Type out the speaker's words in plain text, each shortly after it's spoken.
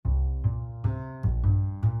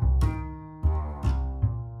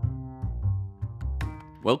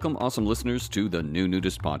Welcome, awesome listeners, to the New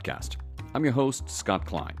Nudist Podcast. I'm your host, Scott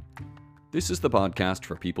Klein. This is the podcast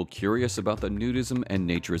for people curious about the nudism and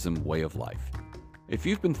naturism way of life. If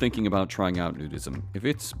you've been thinking about trying out nudism, if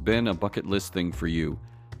it's been a bucket list thing for you,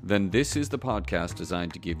 then this is the podcast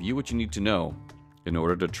designed to give you what you need to know in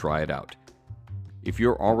order to try it out. If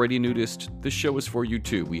you're already nudist, this show is for you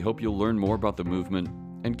too. We hope you'll learn more about the movement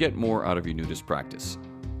and get more out of your nudist practice.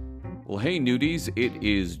 Well, hey nudies, it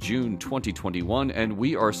is June 2021 and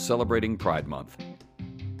we are celebrating Pride Month.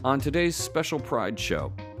 On today's special Pride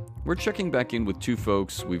show, we're checking back in with two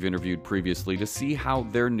folks we've interviewed previously to see how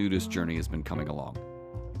their nudist journey has been coming along.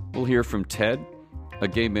 We'll hear from Ted, a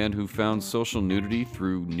gay man who found social nudity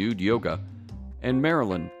through nude yoga, and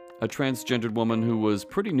Marilyn, a transgendered woman who was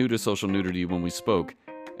pretty new to social nudity when we spoke,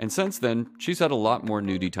 and since then, she's had a lot more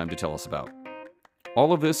nudie time to tell us about.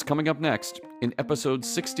 All of this coming up next in episode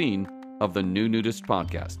 16 of the New Nudist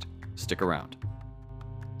Podcast. Stick around.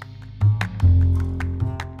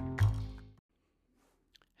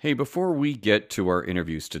 Hey, before we get to our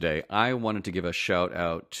interviews today, I wanted to give a shout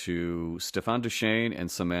out to Stefan Duchesne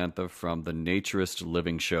and Samantha from the Naturist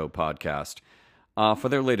Living Show podcast for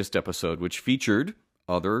their latest episode, which featured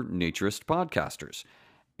other naturist podcasters.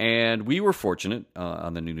 And we were fortunate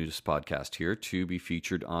on the New Nudist Podcast here to be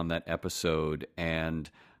featured on that episode. And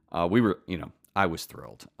I was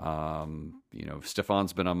thrilled.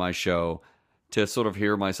 Stefan's been on my show. To sort of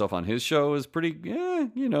hear myself on his show is pretty,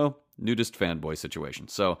 nudist fanboy situation.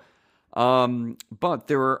 So, but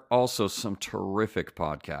there are also some terrific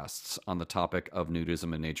podcasts on the topic of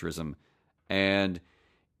nudism and naturism. And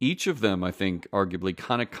each of them, I think, arguably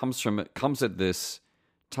kind of comes at this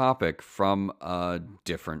topic from a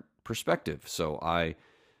different perspective. So I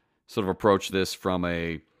sort of approach this from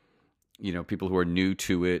people who are new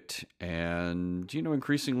to it and,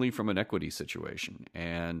 increasingly from an equity situation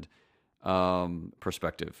and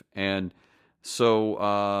perspective. And so,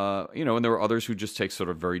 and there are others who just take sort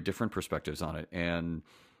of very different perspectives on it. And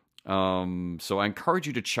so I encourage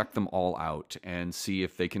you to check them all out and see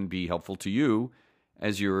if they can be helpful to you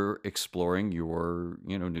as you're exploring your,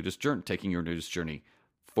 nudist journey, taking your nudist journey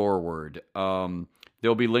forward.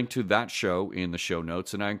 There'll be linked to that show in the show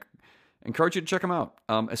notes, and I encourage you to check them out,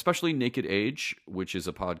 especially Naked Age, which is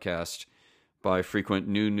a podcast by frequent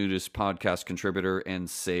New Nudist Podcast contributor and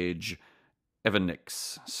sage Evan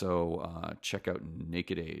Nix. So check out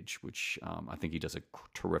Naked Age, which I think he does a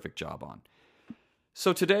terrific job on.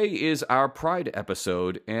 So today is our Pride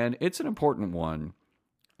episode, and it's an important one.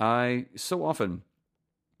 I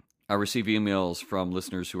receive emails from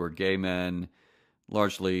listeners who are gay men,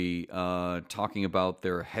 largely talking about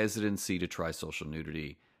their hesitancy to try social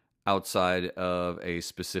nudity outside of a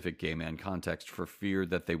specific gay man context for fear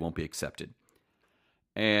that they won't be accepted.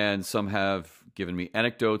 And some have given me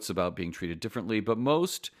anecdotes about being treated differently, but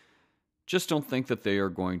most just don't think that they are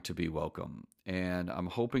going to be welcome. And I'm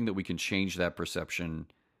hoping that we can change that perception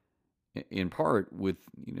in part with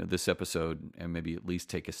this episode and maybe at least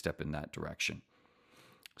take a step in that direction.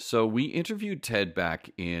 So we interviewed Ted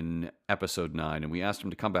back in episode 9, and we asked him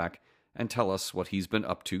to come back and tell us what he's been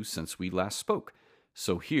up to since we last spoke.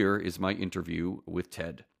 So here is my interview with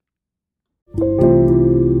Ted.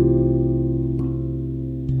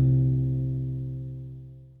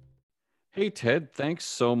 Hey, Ted, thanks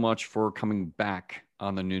so much for coming back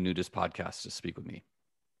on the New Nudist Podcast to speak with me.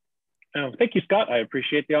 Thank you, Scott. I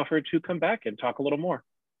appreciate the offer to come back and talk a little more.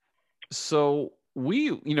 So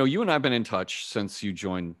you and I have been in touch since you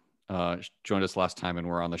joined us last time and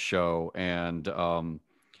were on the show. And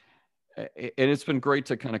it's been great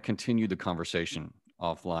to kind of continue the conversation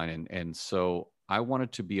offline. And so I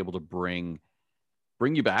wanted to be able to bring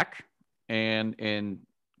you back and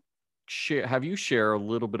have you share a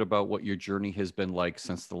little bit about what your journey has been like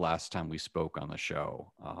since the last time we spoke on the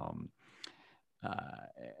show.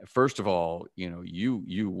 First of all,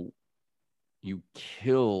 you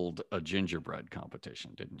killed a gingerbread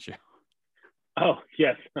competition, didn't you? Oh,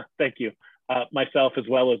 yes. Thank you. Myself, as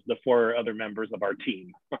well as the 4 other members of our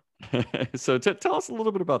team. So tell us a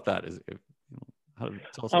little bit about that.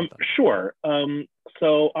 Tell us about that. Sure.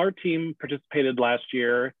 So our team participated last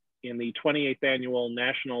year in the 28th annual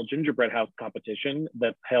National Gingerbread House competition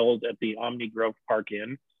that's held at the Omni Grove Park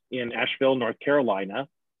Inn in Asheville, North Carolina.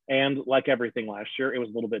 And like everything last year, it was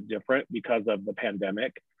a little bit different because of the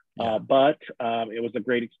pandemic. Yeah. But it was a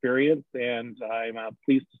great experience, and I'm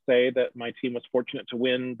pleased to say that my team was fortunate to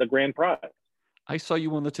win the grand prize. I saw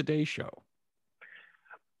you on the Today Show.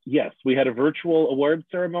 Yes, we had a virtual award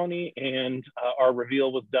ceremony, and our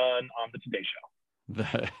reveal was done on the Today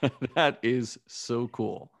Show. That is so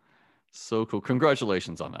cool. So cool.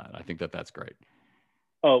 Congratulations on that. I think that's great.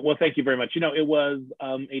 Oh, well, thank you very much. It was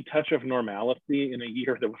a touch of normalcy in a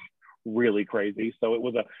year that was really crazy. So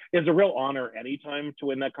it's a real honor anytime to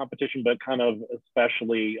win that competition, but kind of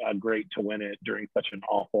especially great to win it during such an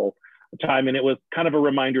awful time. And it was kind of a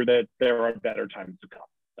reminder that there are better times to come.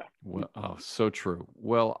 So. Well, oh, so true.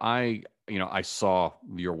 Well, I saw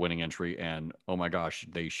your winning entry, and oh my gosh,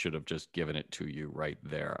 they should have just given it to you right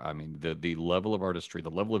there. I mean, the level of artistry, the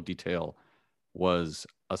level of detail was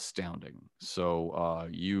astounding. So,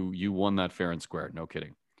 you won that fair and square. No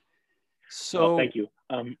kidding. Well, So, thank you.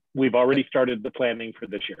 We've already started the planning for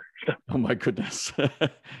this year. oh my goodness,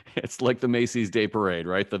 it's like the Macy's Day Parade,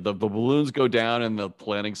 right? The balloons go down, and the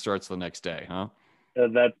planning starts the next day, huh?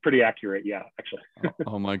 That's pretty accurate. Yeah, actually.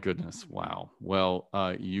 Oh my goodness. Wow. Well,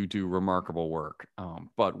 you do remarkable work.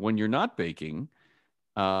 But when you're not baking,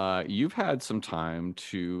 you've had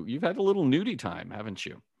a little nudie time, haven't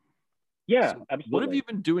you? Yeah, So what have you absolutely.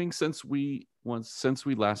 been doing since we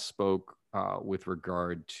last spoke with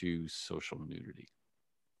regard to social nudity?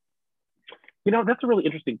 That's a really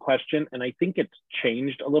interesting question. And I think it's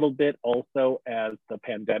changed a little bit also as the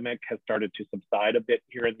pandemic has started to subside a bit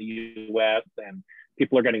here in the US and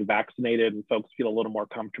people are getting vaccinated and folks feel a little more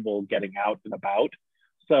comfortable getting out and about.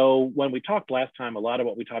 So when we talked last time, a lot of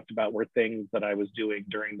what we talked about were things that I was doing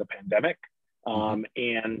during the pandemic. Hmm.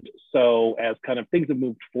 And so as kind of things have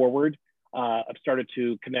moved forward, I've started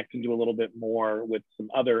to connect and do a little bit more with some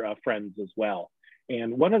other friends as well.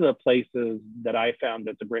 And one of the places that I found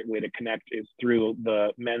that's a great way to connect is through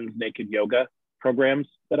the men's naked yoga programs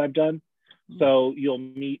that I've done. So you'll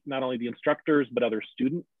meet not only the instructors, but other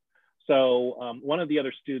students. So one of the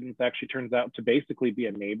other students actually turns out to basically be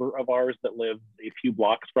a neighbor of ours that lives a few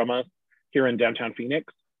blocks from us here in downtown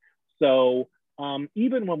Phoenix. So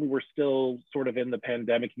even when we were still sort of in the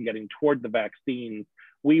pandemic and getting toward the vaccines,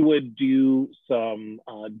 we would do some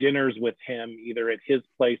dinners with him, either at his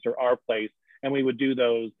place or our place. And we would do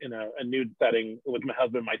those in a nude setting with my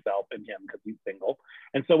husband, myself, and him because he's single.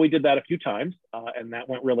 And so we did that a few times, and that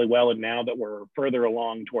went really well. And now that we're further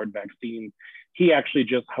along toward vaccines, he actually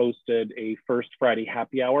just hosted a First Friday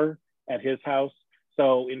happy hour at his house.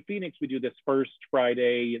 So in Phoenix, we do this First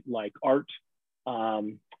Friday like art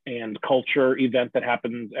and culture event that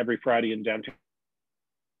happens every Friday in downtown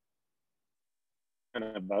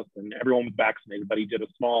of us, and everyone was vaccinated, but he did a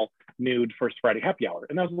small nude First Friday happy hour,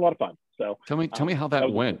 and that was a lot of fun. So Tell me how that that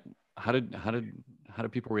was went. How did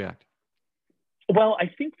people react? well. I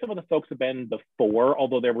think some of the folks have been before,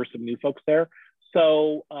 although there were some new folks there.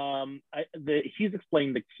 So he's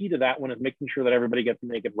explained the key to that one is making sure that everybody gets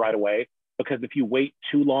naked right away, because if you wait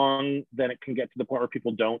too long, then it can get to the point where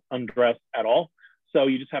people don't undress at all. So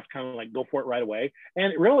you just have to kind of like go for it right away.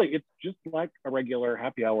 And really, it's just like a regular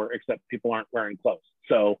happy hour, except people aren't wearing clothes.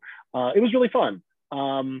 So it was really fun.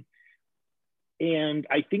 And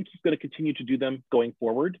I think he's going to continue to do them going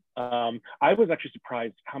forward. I was actually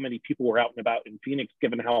surprised how many people were out and about in Phoenix,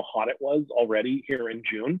 given how hot it was already here in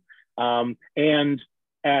June. And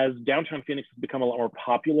as downtown Phoenix has become a lot more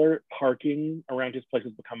popular, parking around his place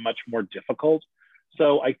has become much more difficult.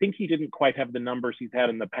 So I think he didn't quite have the numbers he's had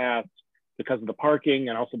in the past because of the parking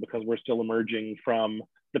and also because we're still emerging from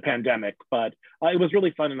the pandemic. But it was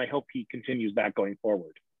really fun, and I hope he continues that going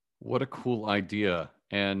forward. What a cool idea.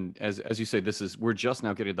 And as you say, we're just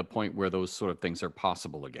now getting to the point where those sort of things are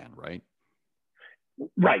possible again, right?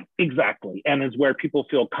 Right, exactly. And is where people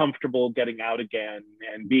feel comfortable getting out again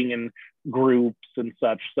and being in groups and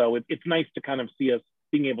such. So it's nice to kind of see us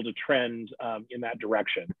being able to trend in that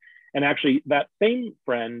direction. And actually, that same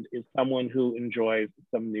friend is someone who enjoys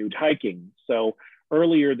some nude hiking. So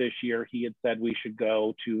earlier this year, he had said we should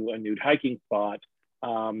go to a nude hiking spot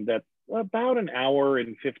that's about an hour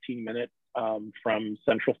and 15 minutes from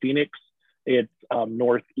Central Phoenix. It's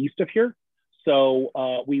northeast of here.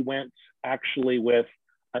 So we went actually with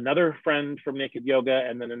another friend from Naked Yoga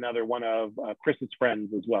and then another one of Chris's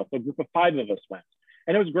friends as well. So a group of 5 of us went,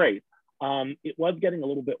 and it was great. It was getting a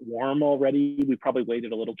little bit warm already. We probably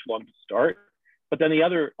waited a little too long to start. But then the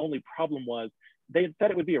only problem was they had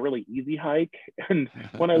said it would be a really easy hike. And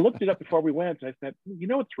when I looked it up before we went, I said,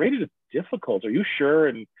 it's rated as difficult. Are you sure?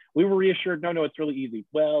 And we were reassured, no, it's really easy.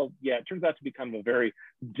 Well, yeah, it turns out to be kind of a very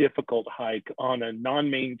difficult hike on a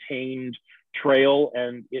non-maintained trail,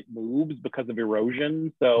 and it moves because of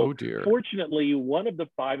erosion. So Oh dear. fortunately, one of the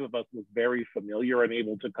 5 of us was very familiar and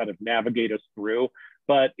able to kind of navigate us through.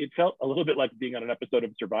 But it felt a little bit like being on an episode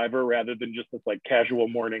of Survivor rather than just this like casual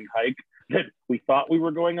morning hike that we thought we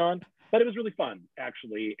were going on. But it was really fun,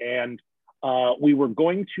 actually. And we were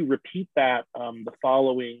going to repeat that the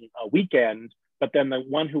following weekend, but then the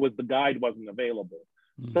one who was the guide wasn't available.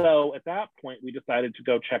 Mm. So at that point, we decided to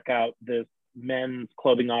go check out this men's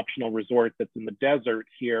clothing optional resort that's in the desert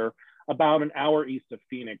here, about an hour east of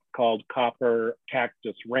Phoenix, called Copper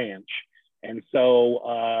Cactus Ranch. And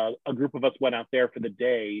so a group of us went out there for the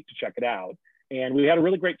day to check it out. And we had a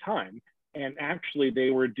really great time. And actually, they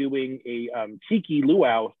were doing a tiki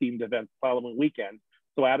luau themed event the following weekend.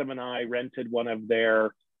 So Adam and I rented one of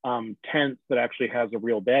their tents that actually has a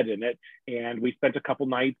real bed in it. And we spent a couple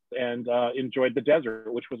nights and enjoyed the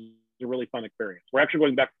desert, which was a really fun experience. We're actually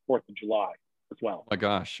going back for 4th of July as well. Oh my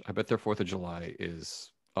gosh, I bet their 4th of July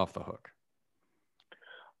is off the hook.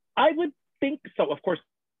 I would think so. Of course,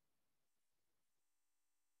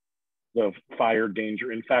 of fire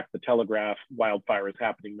danger. In fact, the Telegraph wildfire is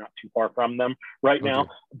happening not too far from them right now.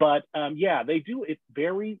 But yeah, they do. It's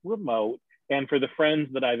very remote. And for the friends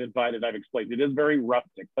that I've invited, I've explained it is very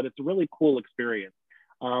rustic, but it's a really cool experience.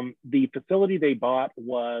 The facility they bought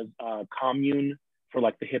was a commune for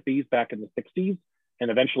like the hippies back in the 60s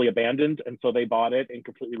and eventually abandoned. And so they bought it and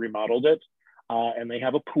completely remodeled it. And they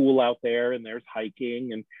have a pool out there and there's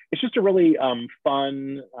hiking. And it's just a really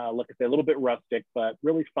fun, like I say, a little bit rustic, but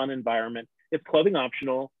really fun environment. It's clothing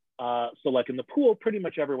optional. So like in the pool, pretty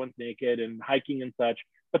much everyone's naked and hiking and such.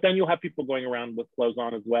 But then you'll have people going around with clothes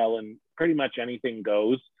on as well. And pretty much anything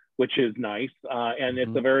goes, which is nice. And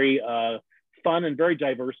it's a very fun and very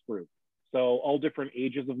diverse group. So all different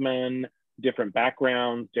ages of men, different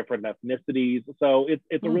backgrounds, different ethnicities. So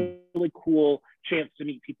it's a really cool chance to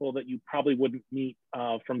meet people that you probably wouldn't meet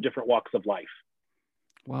from different walks of life.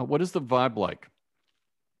 Wow. What is the vibe like?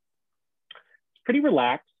 It's pretty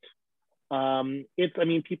relaxed.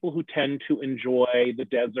 People who tend to enjoy the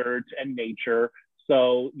desert and nature.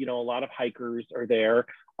 So, a lot of hikers are there.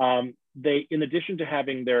 They, in addition to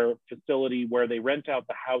having their facility where they rent out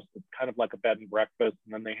the house, it's kind of like a bed and breakfast,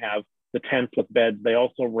 and then they have the tents with beds. They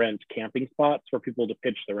also rent camping spots for people to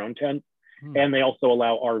pitch their own tents. And they also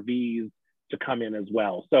allow RVs to come in as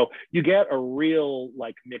well. So you get a real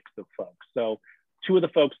mix of folks. So 2 of the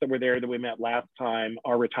folks that were there that we met last time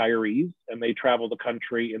are retirees, and they travel the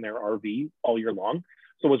country in their RV all year long.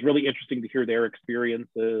 So it was really interesting to hear their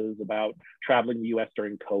experiences about traveling the US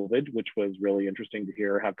during COVID, which was really interesting to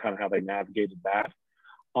hear how they navigated that.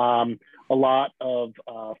 A lot of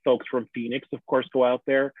folks from Phoenix, of course, go out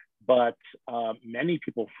there, but many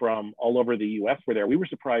people from all over the US were there. We were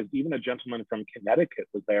surprised, even a gentleman from Connecticut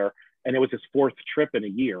was there, and it was his 4th trip in a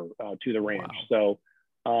year to the ranch. Wow.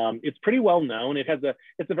 So it's pretty well known.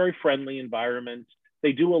 It's a very friendly environment.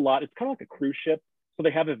 They do a lot. It's kind of like a cruise ship. So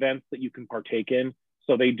they have events that you can partake in.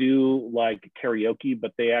 So they do like karaoke,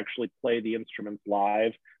 but they actually play the instruments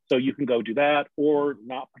live. So you can go do that or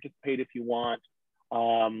not participate if you want.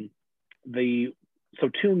 So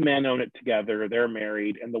 2 men own it together. They're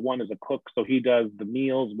married, and the one is a cook. So he does the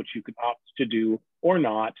meals, which you could opt to do or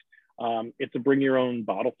not. It's a bring your own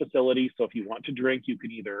bottle facility. So if you want to drink, you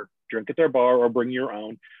can either drink at their bar or bring your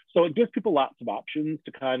own. So it gives people lots of options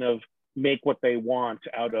to kind of make what they want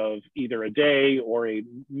out of either a day or a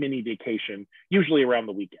mini vacation, usually around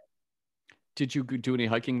the weekend. Did you do any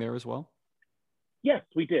hiking there as well? Yes,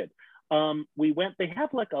 we did. We went, they have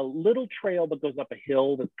like a little trail that goes up a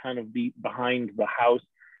hill that's kind of behind the house,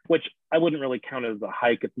 which I wouldn't really count as a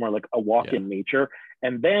hike. It's more like a walk in nature.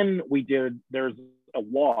 And then there's a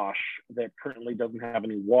wash that currently doesn't have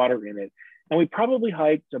any water in it. And we probably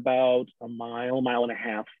hiked about a mile and a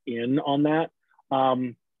half in on that.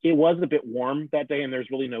 It was a bit warm that day, and there's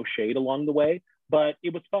really no shade along the way, but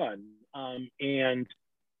it was fun. And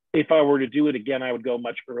if I were to do it again, I would go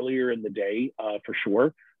much earlier in the day for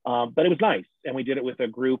sure. But it was nice. And we did it with a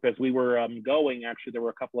group as we were going. Actually, there were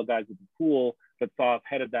a couple of guys at the pool that saw us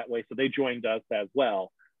headed that way. So they joined us as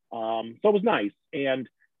well. So it was nice. And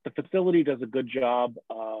the facility does a good job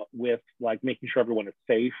with making sure everyone is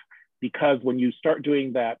safe, because when you start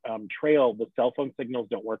doing that trail, the cell phone signals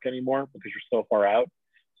don't work anymore because you're so far out.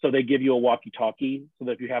 So they give you a walkie-talkie so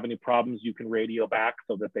that if you have any problems, you can radio back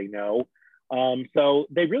so that they know. So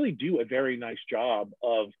they really do a very nice job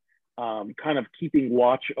of kind of keeping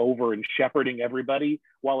watch over and shepherding everybody,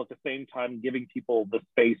 while at the same time giving people the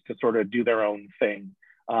space to sort of do their own thing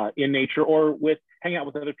in nature or hang out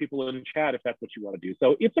with other people in chat if that's what you want to do.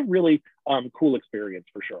 So it's a really cool experience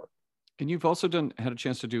for sure. And you've also had a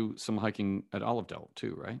chance to do some hiking at Olive Dell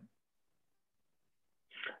too, right?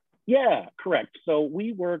 Yeah, correct. So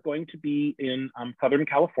we were going to be in Southern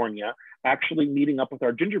California, actually meeting up with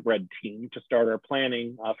our gingerbread team to start our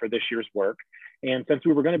planning for this year's work. And since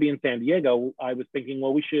we were going to be in San Diego, I was thinking,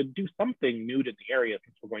 well, we should do something new to the area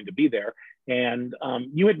since we're going to be there. And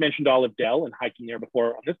you had mentioned Olive Dell and hiking there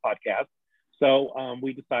before on this podcast. So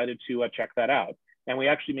we decided to check that out. And we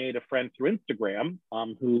actually made a friend through Instagram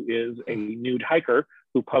who is a nude hiker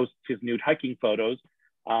who posts his nude hiking photos.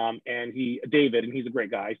 David, and he's a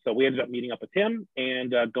great guy. So we ended up meeting up with him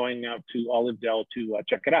and going out to Olive Dell to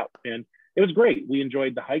check it out. And it was great. We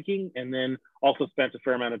enjoyed the hiking and then also spent a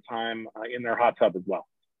fair amount of time in their hot tub as well.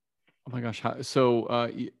 Oh my gosh. So,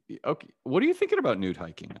 okay. What are you thinking about nude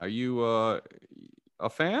hiking? Are you a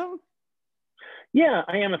fan? Yeah,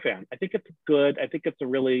 I am a fan. I think it's good. I think it's a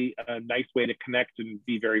really nice way to connect and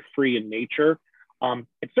be very free in nature.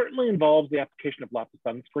 It certainly involves the application of lots of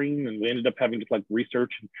sunscreen, and we ended up having to like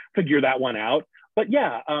research and figure that one out. But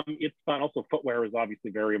yeah, it's fun. Also, footwear is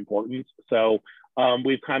obviously very important. So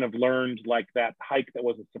we've kind of learned like that hike that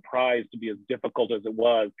was a surprise to be as difficult as it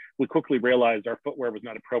was. We quickly realized our footwear was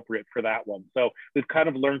not appropriate for that one. So we've kind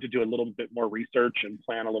of learned to do a little bit more research and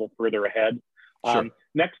plan a little further ahead. Sure.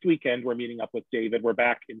 Next weekend, we're meeting up with David. We're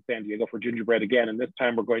back in San Diego for Gingerbread again, and this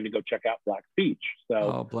time we're going to go check out Black's Beach.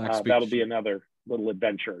 So Black's Beach. That'll be another little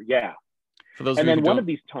adventure. Yeah. For those and of you then who one don't, of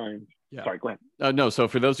these times, yeah. Sorry, go ahead. No, so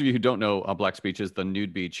for those of you who don't know, Black's Beach is the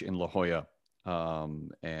nude beach in La Jolla,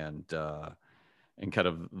 and kind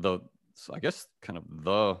of I guess kind of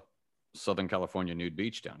the Southern California nude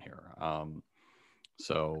beach down here.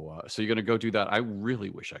 So you're gonna go do that. I really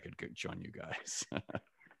wish I could join you guys.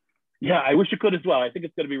 Yeah, I wish you could as well. I think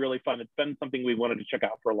it's going to be really fun. It's been something we wanted to check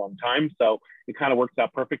out for a long time, so it kind of works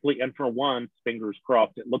out perfectly. And for once, fingers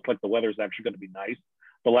crossed, it looked like the weather's actually going to be nice.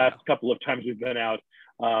 The last couple of times we've been out,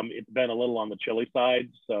 it's been a little on the chilly side,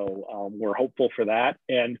 so we're hopeful for that.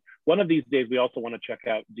 And one of these days, we also want to check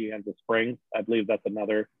out De Anza Springs. I believe that's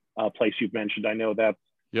another place you've mentioned. I know that's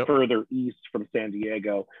further east from San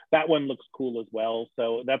Diego. That one looks cool as well.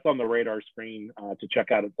 So that's on the radar screen to check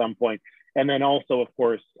out at some point. And then also, of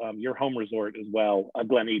course, your home resort as well,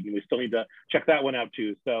 Glen Eden. We still need to check that one out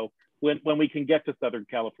too. So when we can get to Southern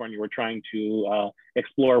California, we're trying to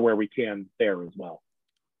explore where we can there as well.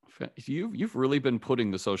 You've really been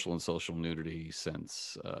putting the social nudity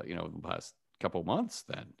since the past couple of months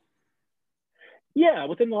then. Yeah,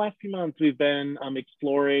 within the last few months, we've been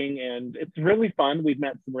exploring, and it's really fun. We've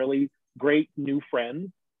met some really great new friends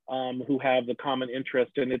who have the common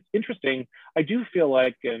interest. And it's interesting. I do feel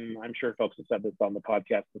like, and I'm sure folks have said this on the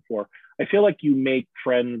podcast before, I feel like you make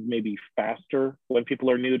friends maybe faster when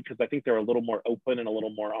people are nude because I think they're a little more open and a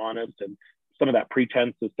little more honest, and some of that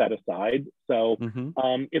pretense is set aside. So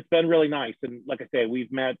it's been really nice. And like I say,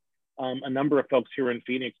 we've met a number of folks here in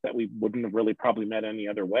Phoenix that we wouldn't have really probably met any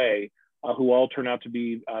other way. Who all turn out to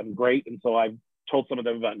be great. And so I've told some of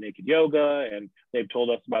them about naked yoga, and they've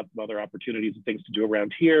told us about some other opportunities and things to do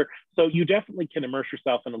around here. So you definitely can immerse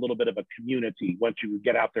yourself in a little bit of a community once you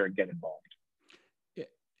get out there and get involved.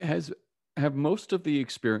 Have most of the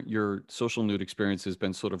your social nude experiences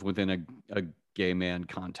been sort of within a gay man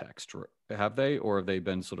context? Have they, or have they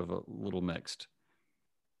been sort of a little mixed?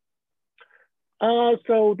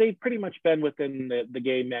 So they've pretty much been within the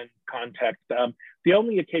gay men context. The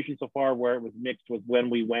only occasion so far where it was mixed was when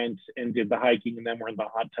we went and did the hiking, and then we're in the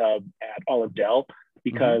hot tub at Olive Dell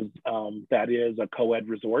because that is a co-ed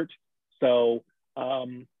resort. So,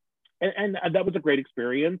 and that was a great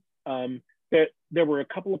experience. There were a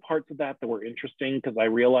couple of parts of that were interesting because I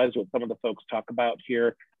realized what some of the folks talk about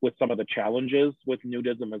here with some of the challenges with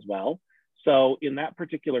nudism as well. So in that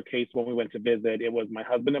particular case, when we went to visit, it was my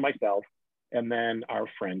husband and myself, and then our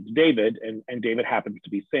friend David, and David happens to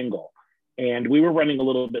be single. And we were running a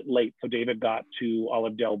little bit late, so David got to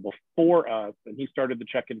Olive Dell before us, and he started the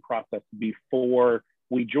check-in process before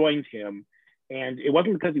we joined him. And it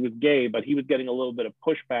wasn't because he was gay, but he was getting a little bit of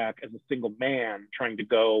pushback as a single man trying to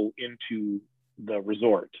go into the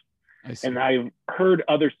resort. And I've heard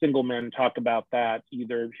other single men talk about that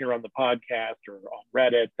either here on the podcast or on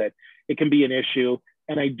Reddit, that it can be an issue.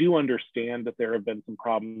 And I do understand that there have been some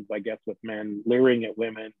problems, I guess, with men leering at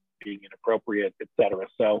women, being inappropriate, et cetera.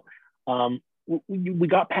 So we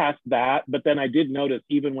got past that. But then I did notice,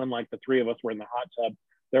 even when like the three of us were in the hot tub,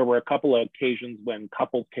 there were a couple of occasions when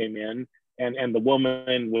couples came in and the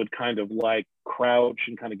woman would kind of like crouch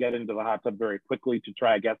and kind of get into the hot tub very quickly to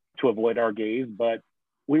try, I guess, to avoid our gaze. But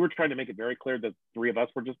we were trying to make it very clear that three of us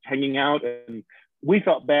were just hanging out, and we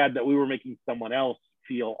felt bad that we were making someone else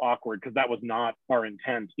feel awkward because that was not our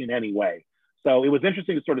intent in any way. So it was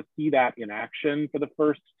interesting to sort of see that in action for the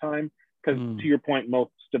first time, because to your point,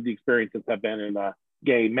 most of the experiences have been in a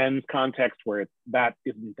gay men's context where that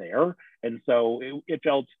isn't there. And so it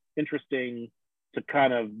felt interesting to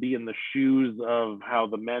kind of be in the shoes of how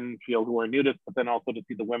the men feel who are nudists, but then also to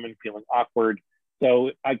see the women feeling awkward.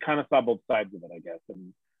 So I kind of saw both sides of it, I guess.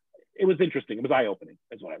 And it was interesting. It was eye-opening,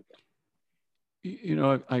 is what I would say. You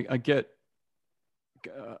know, I get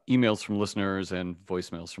emails from listeners and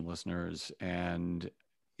voicemails from listeners, and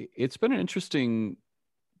it's been interesting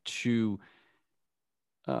to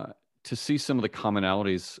to see some of the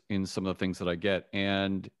commonalities in some of the things that I get.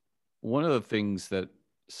 And one of the things that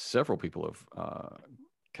several people have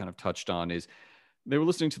kind of touched on is they were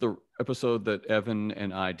listening to the episode that Evan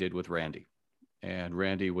and I did with Randy. And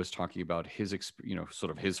Randy was talking about his,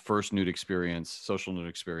 sort of his first nude experience, social nude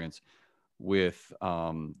experience with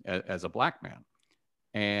as a Black man.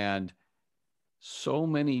 And so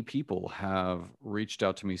many people have reached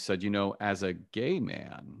out to me, said, as a gay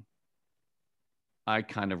man, I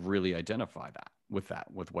kind of really identify with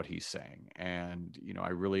what he's saying. And, I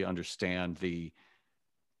really understand the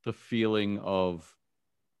feeling of,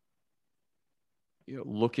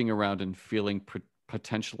 looking around and feeling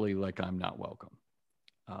potentially like I'm not welcome.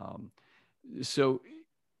 So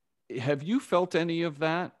have you felt any of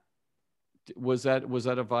that? Was that a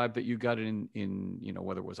vibe that you got in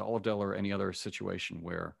whether it was Olive Dell or any other situation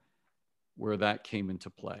where that came into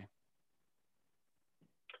play?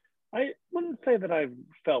 I wouldn't say that I've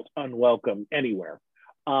felt unwelcome anywhere.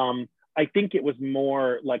 I think it was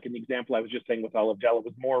more like an example I was just saying with Olive Dell. It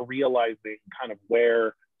was more realizing kind of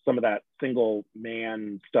where some of that single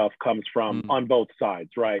man stuff comes from on both sides,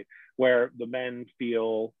 right? Where the men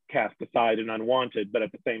feel cast aside and unwanted, but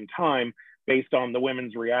at the same time, based on the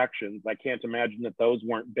women's reactions, I can't imagine that those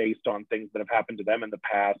weren't based on things that have happened to them in the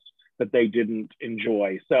past that they didn't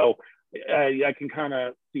enjoy. So I can kind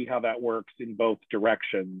of see how that works in both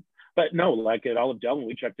directions. But no, like at Olive Dell, when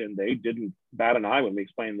we checked in, they didn't bat an eye when we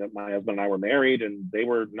explained that my husband and I were married, and they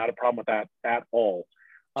were not a problem with that at all.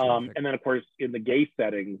 And then, of course, in the gay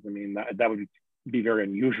settings, I mean, that would be very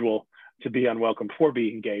unusual to be unwelcome for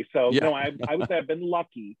being gay. So, yeah. No, I would say I've been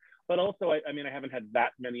lucky. But also, I mean, I haven't had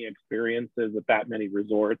that many experiences at that many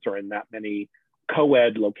resorts or in that many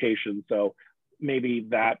co-ed locations. So maybe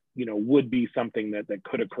that, would be something that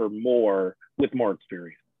could occur more with more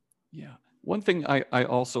experience. Yeah. One thing I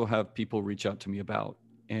also have people reach out to me about,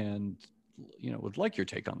 and, would like your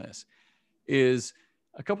take on this, is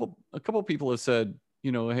a couple people have said,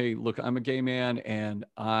 hey, look, I'm a gay man and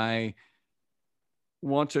I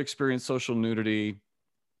want to experience social nudity.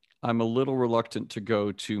 I'm a little reluctant to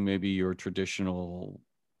go to maybe your traditional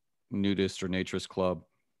nudist or naturist club.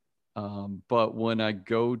 But when I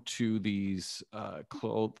go to these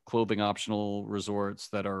clothing optional resorts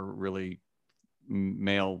that are really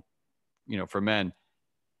male, for men,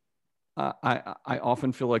 I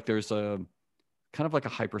often feel like there's a kind of like a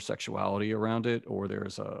hypersexuality around it, or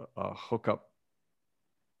there's a hookup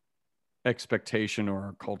expectation or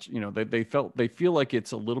a culture. They feel like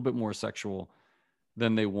it's a little bit more sexual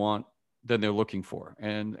than they're looking for.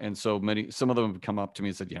 And so some of them have come up to me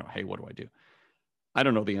and said, hey, what do I do? I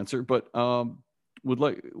don't know the answer, but what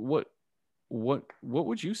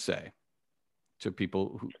would you say to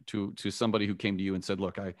people to somebody who came to you and said,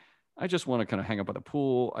 look, I just want to kind of hang up by the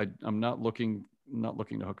pool. I'm not looking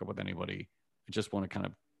to hook up with anybody. I just want to kind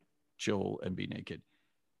of chill and be naked.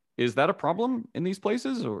 Is that a problem in these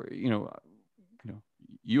places? Or,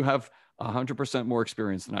 you have 100% more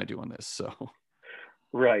experience than I do on this. So.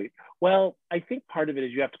 Right. Well, I think part of it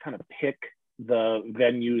is you have to kind of pick the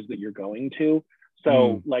venues that you're going to.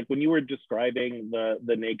 So like when you were describing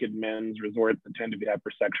the naked men's resorts that tend to be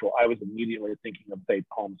hypersexual, I was immediately thinking of, say,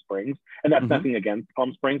 Palm Springs. And that's nothing against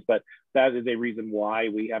Palm Springs, but that is a reason why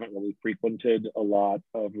we haven't really frequented a lot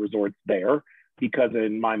of resorts there, because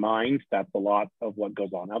in my mind, that's a lot of what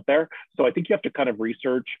goes on out there. So I think you have to kind of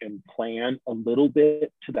research and plan a little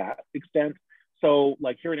bit to that extent. So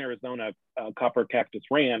like here in Arizona, Copper Cactus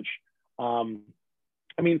Ranch, I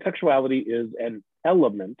mean, sexuality is an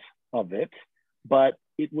element of it, but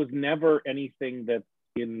it was never anything that's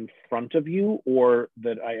in front of you or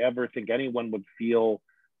that I ever think anyone would feel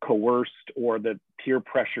coerced or that peer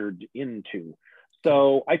pressured into.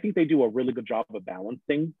 So I think they do a really good job of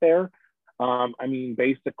balancing there. I mean,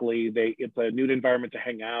 basically, it's a nude environment to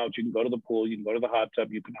hang out. You can go to the pool, you can go to the hot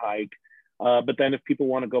tub, you can hike. But then if people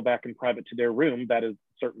want to go back in private to their room, that is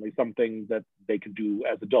certainly something that they can do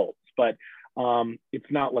as adults. But it's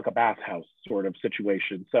not like a bathhouse sort of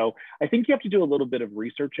situation. So I think you have to do a little bit of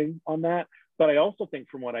researching on that. But I also think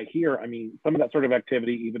from what I hear, I mean, some of that sort of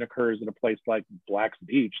activity even occurs in a place like Black's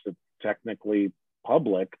Beach that's technically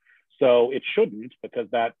public. So it shouldn't, because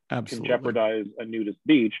that can jeopardize a nudist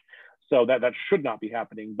beach. So that should not be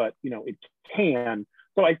happening, but it can.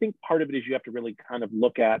 So I think part of it is you have to really kind of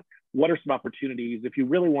look at what are some opportunities. If you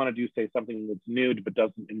really want to do, say, something that's nude but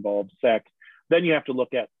doesn't involve sex, then you have to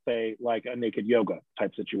look at, say, like a naked yoga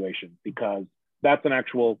type situation, because that's an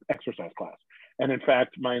actual exercise class. And in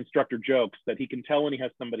fact, my instructor jokes that he can tell when he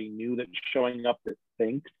has somebody new that's showing up that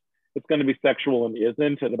thinks it's going to be sexual and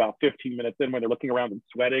isn't at about 15 minutes in, when they're looking around and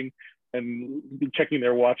sweating and checking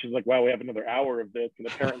their watches, like, wow, we have another hour of this. And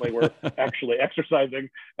apparently we're actually exercising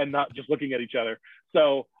and not just looking at each other.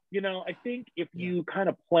 So, I think if you kind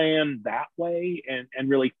of plan that way and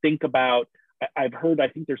really think about, I've heard, I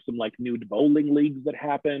think there's some like nude bowling leagues that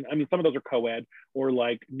happen. I mean, some of those are co-ed, or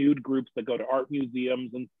like nude groups that go to art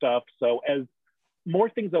museums and stuff. So as more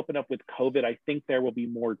things open up with COVID, I think there will be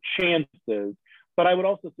more chances. But I would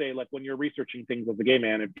also say, like, when you're researching things as a gay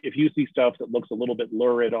man, if you see stuff that looks a little bit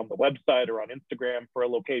lurid on the website or on Instagram for a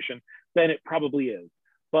location, then it probably is.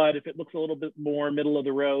 But if it looks a little bit more middle of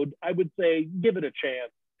the road, I would say give it a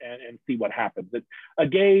chance and see what happens. A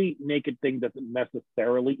gay naked thing doesn't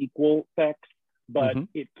necessarily equal sex, but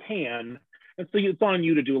it can. And so it's on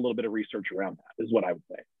you to do a little bit of research around that, is what I would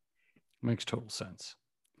say. Makes total sense.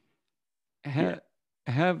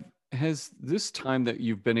 Has this time that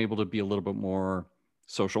you've been able to be a little bit more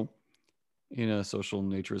social in a social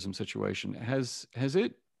naturism situation, has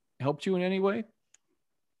it helped you in any way?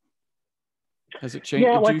 Has it changed?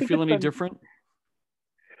 Yeah, well, do you feel any different?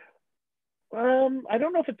 I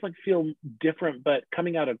don't know if it's like feel different, but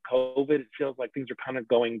coming out of COVID, it feels like things are kind of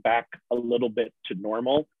going back a little bit to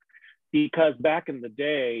normal. Because back in the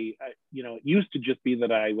day, it used to just be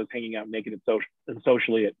that I was hanging out naked and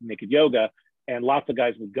socially at Naked Yoga, and lots of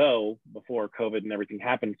guys would go before COVID and everything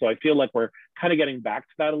happened. So I feel like we're kind of getting back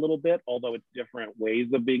to that a little bit, although it's different ways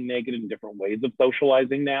of being naked and different ways of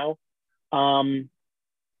socializing now.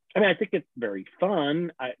 I think it's very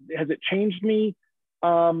fun. Has it changed me?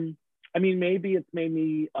 Maybe it's made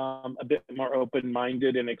me a bit more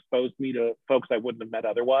open-minded and exposed me to folks I wouldn't have met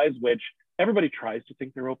otherwise, which everybody tries to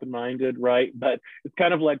think they're open-minded, right? But it's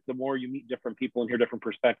kind of like the more you meet different people and hear different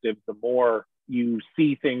perspectives, the more you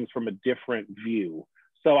see things from a different view.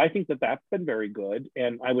 So I think that that's been very good.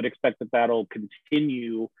 And I would expect that that'll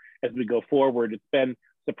continue as we go forward. It's been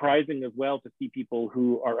surprising as well to see people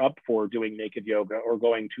who are up for doing naked yoga or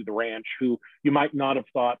going to the ranch who you might not have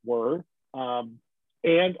thought were.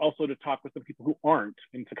 And also to talk with the people who aren't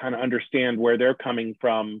and to kind of understand where they're coming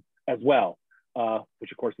from as well,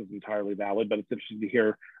 which of course is entirely valid, but it's interesting to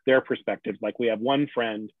hear their perspectives. Like we have one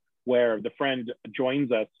friend where the friend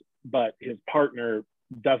joins us, but his partner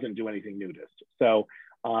doesn't do anything nudist. So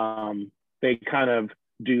they kind of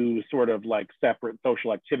do sort of like separate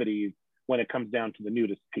social activities when it comes down to the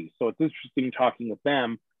nudist piece. So it's interesting talking with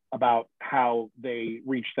them about how they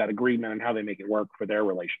reach that agreement and how they make it work for their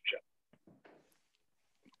relationship.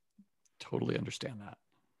 Totally understand that.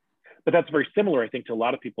 But that's very similar, I think, to a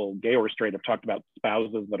lot of people, gay or straight, have talked about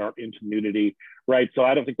spouses that aren't into nudity, right? So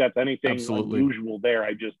I don't think that's anything unusual there.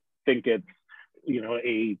 I just think it's,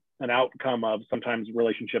 an outcome of sometimes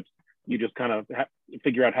relationships. You just kind of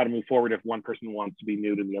figure out how to move forward if one person wants to be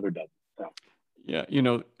nude and the other doesn't. So. Yeah,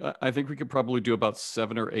 I think we could probably do about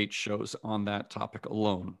 7 or 8 shows on that topic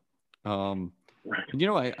alone.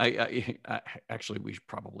 Right. I actually, we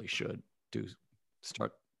probably should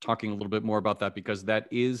start talking a little bit more about that, because that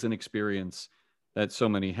is an experience that so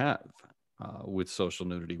many have with social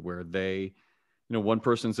nudity, where they, one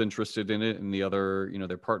person's interested in it and the other,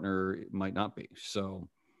 their partner might not be. So,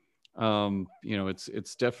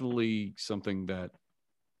 it's definitely something that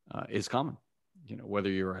is common, whether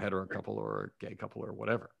you're a hetero couple or a gay couple or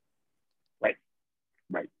whatever.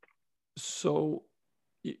 Right. So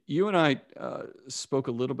you and I spoke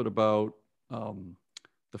a little bit about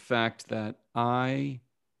the fact that I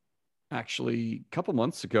actually, a couple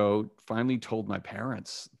months ago, finally told my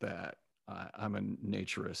parents that I'm a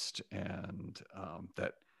naturist and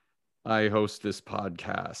that I host this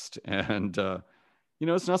podcast. And,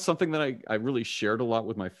 it's not something that I really shared a lot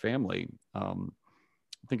with my family. I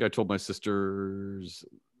think I told my sisters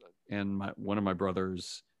and one of my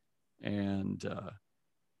brothers. And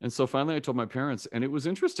so finally I told my parents, and it was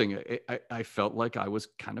interesting. I felt like I was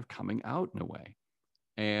kind of coming out in a way.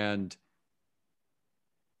 And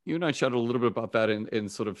you and I chatted a little bit about that and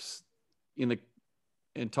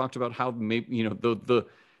talked about how maybe,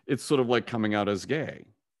 it's sort of like coming out as gay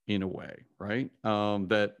in a way, right?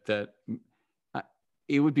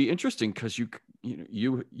 It would be interesting because you've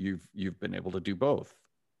been able to do both.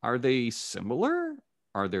 Are they similar?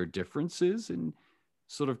 Are there differences in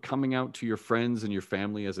sort of coming out to your friends and your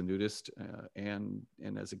family as a nudist and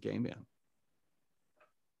as a gay man?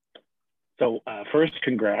 So first,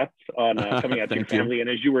 congrats on coming out to your family. You. And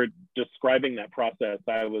as you were describing that process,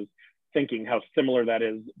 I was thinking how similar that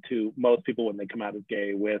is to most people when they come out as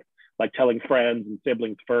gay, with like telling friends and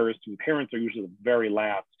siblings first, and parents are usually the very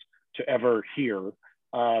last to ever hear.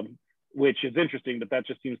 which is interesting, but that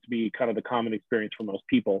just seems to be kind of the common experience for most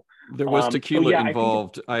people. There was So tequila yeah, I think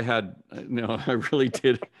involved. I had, no, I really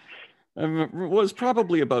did. I was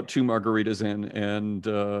probably about two margaritas in, and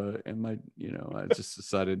my, I just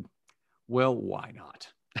decided, well, why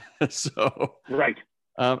not? So, right,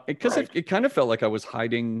 because right. it kind of felt like I was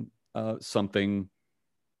hiding something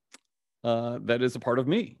that is a part of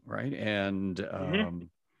me, right? And Hmm.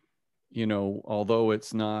 although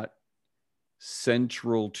it's not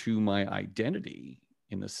central to my identity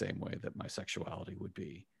in the same way that my sexuality would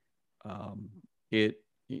be, um, it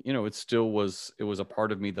still was, it was a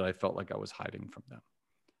part of me that I felt like I was hiding from them.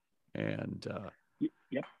 And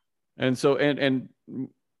Yep. and so and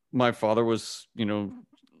my father was,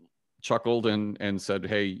 chuckled and said,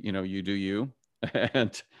 hey, you do you.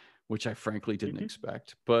 And which I frankly didn't Hmm.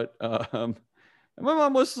 expect. But my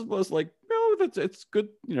mom was like, no, that's, it's good,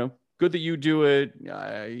 good that you do it.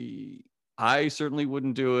 I certainly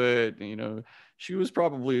wouldn't do it. She was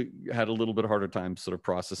probably had a little bit harder time sort of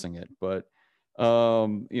processing it. But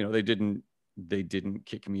they didn't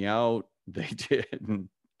kick me out. They didn't,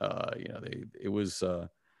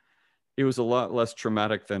 it was a lot less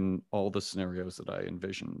traumatic than all the scenarios that I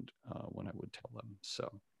envisioned when I would tell them.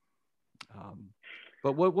 So, um,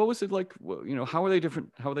 but what was it like? How are they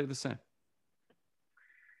different? How are they the same?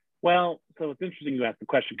 Well, so it's interesting you ask the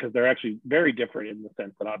question because they're actually very different in the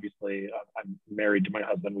sense that obviously I'm married to my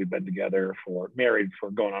husband. We've been together married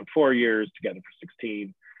for going on 4 years, together for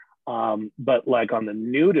 16. But like on the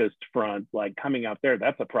nudist front, like coming out there,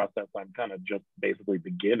 that's a process I'm kind of just basically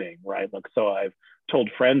beginning, right? Like, so I've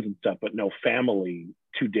told friends and stuff, but no family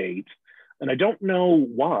to date. And I don't know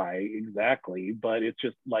why exactly, but it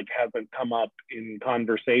just like hasn't come up in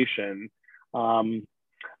conversation. Um,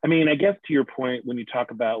 I mean, I guess to your point, when you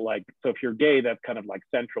talk about like, so if you're gay, that's kind of like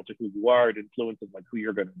central to who you are. It influences like who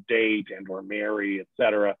you're going to date and or marry, et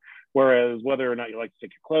cetera. Whereas whether or not you like to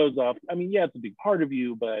take your clothes off, I mean, yeah, it's a big part of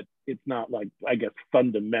you, but it's not like, I guess,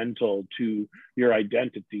 fundamental to your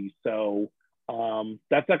identity. So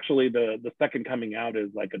that's actually the second coming out is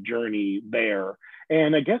like a journey there.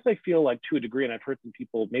 And I guess I feel like to a degree, and I've heard some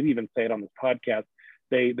people maybe even say it on this podcast,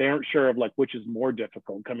 they aren't sure of like which is more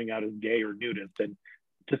difficult, coming out as gay or nudist. And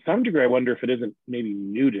to some degree, I wonder if it isn't maybe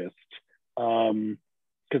nudist,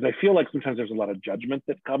 because I feel like sometimes there's a lot of judgment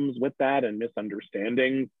that comes with that and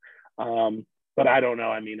misunderstandings. But I don't know.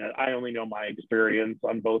 I mean, I only know my experience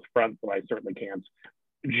on both fronts, and I certainly can't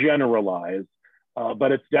generalize.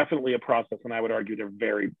 But it's definitely a process, and I would argue they're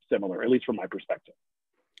very similar, at least from my perspective.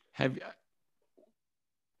 Have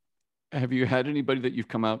Have you had anybody that you've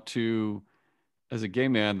come out to as a gay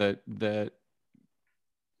man that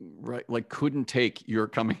right, like couldn't take your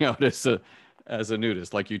coming out as a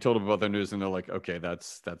nudist? Like you told them about their nudist, and they're like, okay,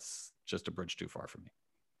 that's just a bridge too far for me.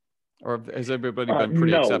 Or has everybody been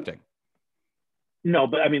pretty No, accepting? no,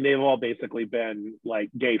 but I mean, they've all basically been like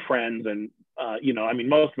gay friends, and I mean,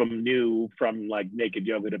 most of them knew from like naked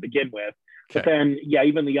yoga to begin with. But Okay. then, yeah,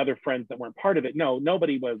 even the other friends that weren't part of it, no,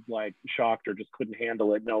 nobody was like shocked or just couldn't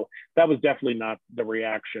handle it. No, that was definitely not the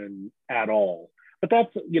reaction at all. But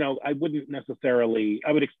that's, I wouldn't necessarily,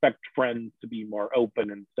 I would expect friends to be more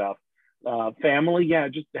open and stuff. Family, yeah,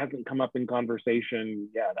 it just hasn't come up in conversation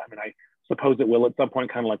yet. I mean, I suppose it will at some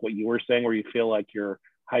point, kind of like what you were saying, where you feel like you're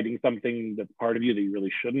hiding something that's part of you that you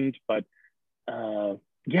really shouldn't. But uh, How do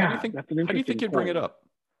you yeah, think? that's an How do you think interesting you'd bring it point. up?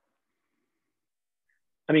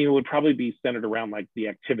 I mean, it would probably be centered around like the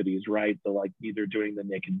activities, right? So like either doing the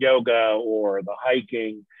naked yoga or the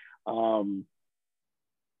hiking. Um,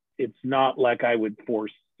 it's not like I would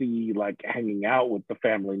foresee like hanging out with the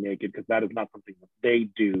family naked because that is not something that they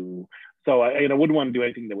do. So I wouldn't want to do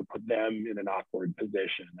anything that would put them in an awkward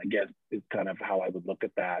position. I guess is kind of how I would look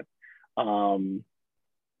at that. Um,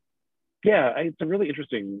 yeah, it's a really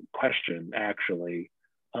interesting question, actually,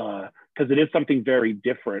 because it is something very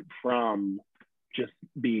different from just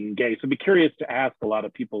being gay. So I'd be curious to ask a lot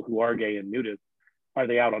of people who are gay and nudist, are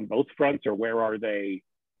they out on both fronts or where are they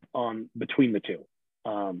on between the two?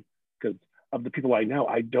 Because of the people I know,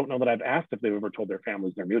 I don't know that I've asked if they've ever told their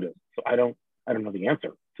families they're nudist. So I don't know the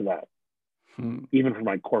answer to that, Hmm. even from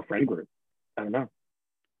my core friend group. I don't know.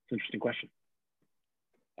 It's an interesting question.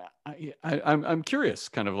 I'm curious,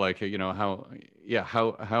 kind of like how, yeah,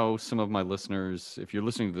 how some of my listeners, if you're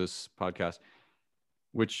listening to this podcast,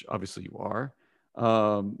 which obviously you are,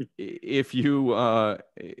 if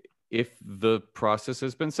the process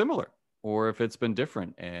has been similar or if it's been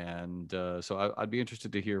different, and so I'd be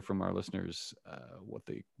interested to hear from our listeners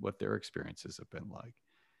what their experiences have been like,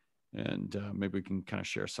 and maybe we can kind of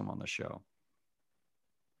share some on the show.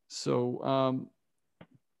 So,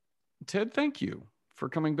 Ted, thank you for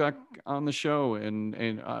coming back on the show,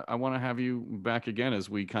 and I want to have you back again as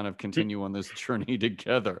we kind of continue on this journey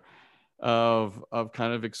together of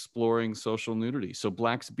kind of exploring social nudity. So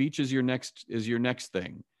Black's Beach is your next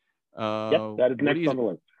thing. Yep, that is next on the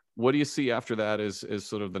list. What do you see after that is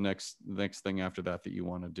sort of the next thing after that you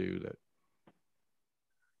want to do? That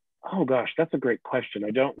Oh gosh, that's a great question. I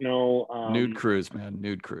don't know. Nude cruise, man.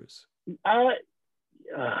 Nude cruise.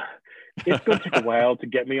 It's going to take a while to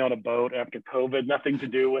get me on a boat after COVID. Nothing to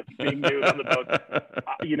do with being nude on the boat.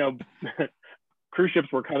 You know, cruise ships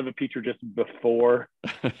were kind of a feature just before.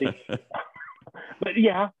 But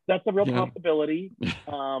yeah, that's a real possibility.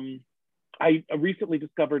 I recently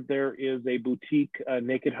discovered there is a boutique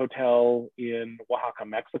naked hotel in Oaxaca,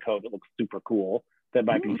 Mexico that looks super cool. That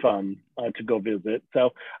might be fun to go visit. So,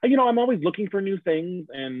 you know, I'm always looking for new things,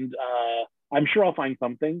 and I'm sure I'll find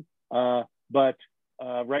something. But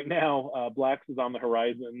right now, Black's is on the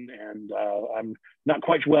horizon, and I'm not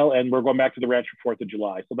quite well, and we're going back to the ranch for 4th of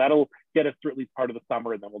July. So that'll get us through at least part of the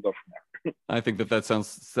summer, and then we'll go from there. I think that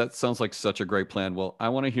sounds like such a great plan. Well, I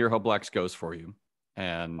want to hear how Black's goes for you.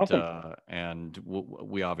 And awesome.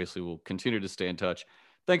 we obviously will continue to stay in touch.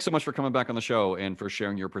 Thanks so much for coming back on the show and for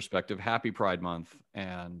sharing your perspective. Happy Pride Month,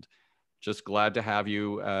 and just glad to have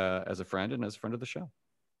you as a friend and as a friend of the show.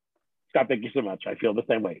 Scott, thank you so much. I feel the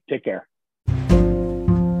same way. Take care.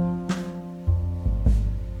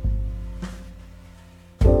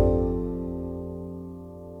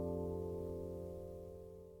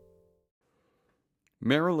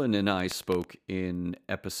 Marilyn and I spoke in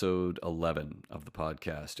episode 11 of the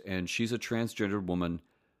podcast, and she's a transgendered woman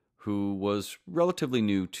who was relatively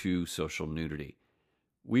new to social nudity.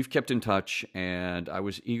 We've kept in touch, and I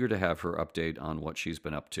was eager to have her update on what she's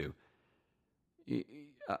been up to.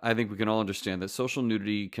 I think we can all understand that social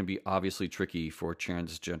nudity can be obviously tricky for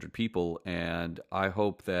transgendered people, and I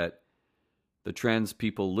hope that the trans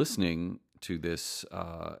people listening to this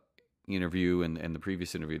interview and the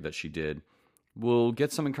previous interview that she did will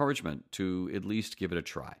get some encouragement to at least give it a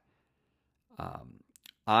try.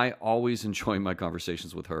 I always enjoy my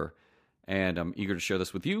conversations with her, and I'm eager to share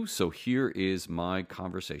this with you. So here is my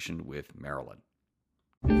conversation with Marilyn.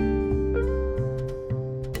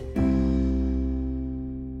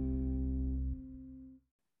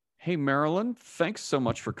 Hey, Marilyn, thanks so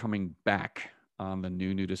much for coming back on the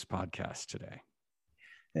New Nudist podcast today.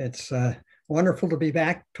 It's wonderful to be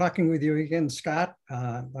back talking with you again, Scott.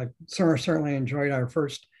 I certainly enjoyed our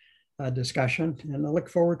first discussion, and I look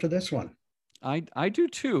forward to this one. I do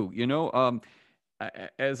too. You know,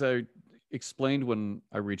 as I explained when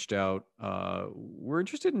I reached out, we're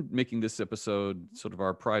interested in making this episode sort of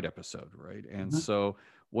our Pride episode, right? And so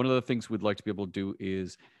one of the things we'd like to be able to do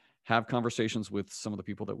is have conversations with some of the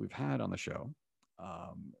people that we've had on the show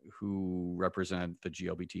who represent the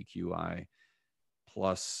GLBTQI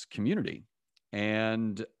plus community.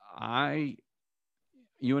 And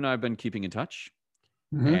you and I have been keeping in touch.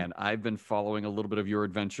 And I've been following a little bit of your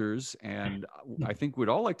adventures, and I think we'd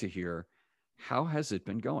all like to hear, how has it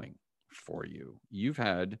been going for you? You've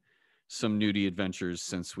had some nudie adventures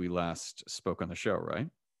since we last spoke on the show, right?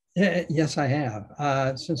 Yes, I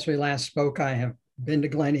have. Since we last spoke, I have been to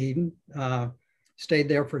Glen Eden, stayed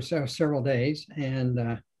there for several days,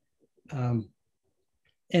 and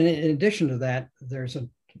in addition to that, there's a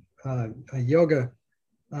yoga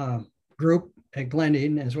group at Glen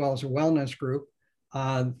Eden, as well as a wellness group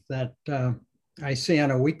that I see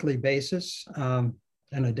on a weekly basis and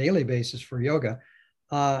a daily basis for yoga,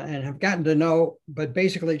 and have gotten to know, but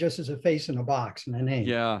basically just as a face in a box and a name.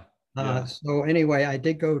 Yeah. So anyway, I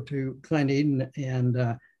did go to Glen Eden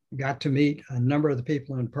and got to meet a number of the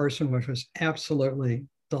people in person, which was absolutely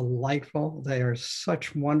delightful. They are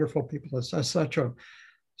such wonderful people. It's such a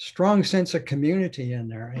strong sense of community in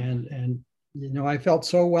there, and you know, I felt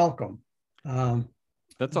so welcome.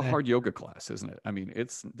 That's a hard yoga class, isn't it? I mean,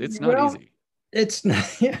 it's not easy. It's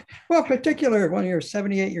not, yeah. Well, particularly when you're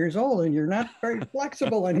 78 years old and you're not very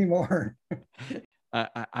flexible anymore.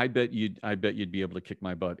 I bet you'd be able to kick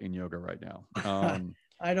my butt in yoga right now.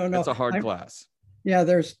 I don't know. It's a hard class. Yeah,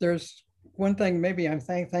 there's one thing maybe I'm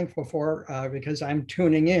thankful for because I'm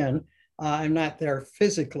tuning in. I'm not there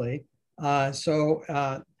physically,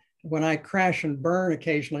 so when I crash and burn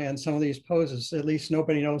occasionally on some of these poses, at least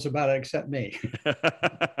nobody knows about it except me.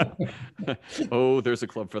 Oh, there's a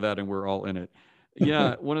club for that, and we're all in it.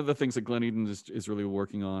 Yeah, one of the things that Glen Eden is really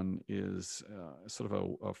working on is sort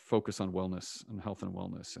of a focus on wellness and health and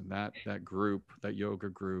wellness, and that group, that yoga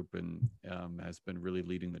group, and has been really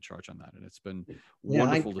leading the charge on that, and it's been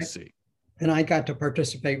wonderful to see. And I got to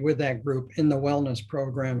participate with that group in the wellness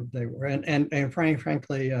program they were, and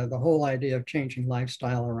frankly, the whole idea of changing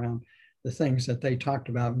lifestyle around the things that they talked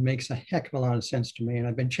about makes a heck of a lot of sense to me. And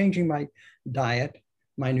I've been changing my diet,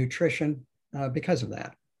 my nutrition because of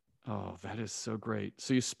that. Oh, that is so great.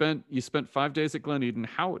 So you spent 5 days at Glen Eden.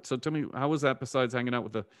 So tell me, how was that besides hanging out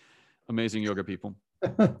with the amazing yoga people?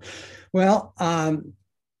 Well,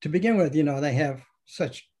 to begin with, they have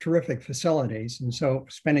such terrific facilities. And so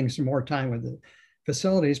spending some more time with the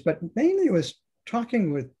facilities, but mainly it was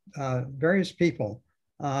talking with various people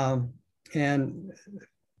and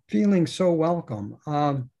feeling so welcome.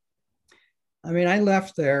 I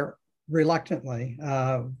left there reluctantly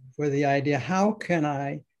with the idea, how can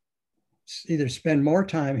I either spend more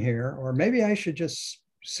time here, or maybe I should just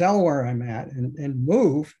sell where I'm at and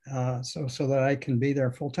move so that I can be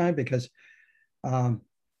there full time, because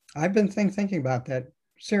I've been thinking about that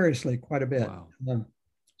seriously quite a bit. Wow.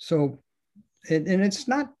 And it's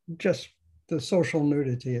not just the social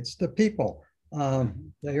nudity, it's the people.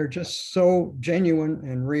 They are just so genuine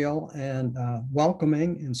and real and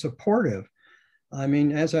welcoming and supportive.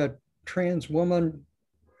 As a trans woman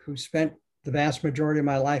who spent the vast majority of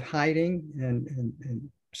my life hiding and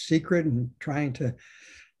secret and trying to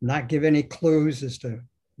not give any clues as to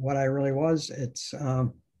what I really was, it's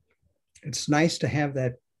nice to have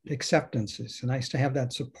that acceptance. It's nice to have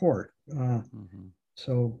that support.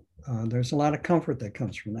 So there's a lot of comfort that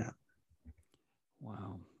comes from that.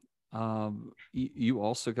 Wow. You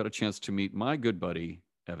also got a chance to meet my good buddy,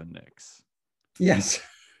 Evan Nix. Yes.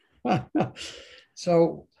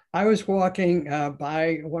 So I was walking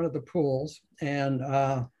by one of the pools, and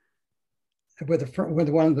with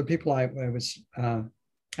one of the people I was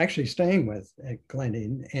actually staying with at Glen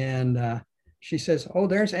Eden, and she says, "Oh,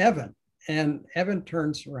 there's Evan." And Evan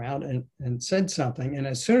turns around and said something. And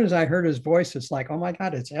as soon as I heard his voice, it's like, oh my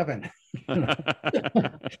God, it's Evan.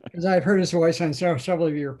 Because I've heard his voice on several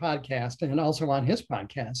of your podcasts and also on his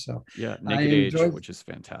podcast. So yeah, Naked Age, which is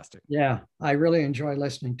fantastic. Yeah, I really enjoy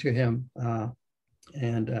listening to him.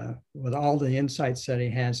 And with all the insights that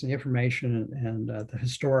he has, the information and the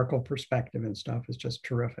historical perspective and stuff is just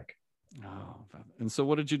terrific. Oh, and so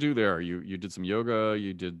what did you do there? You did some yoga.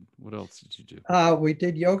 What else did you do? We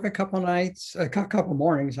did yoga a couple nights, a couple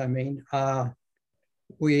mornings. One of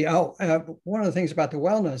the things about the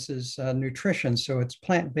wellness is nutrition. So it's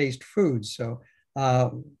plant-based foods. So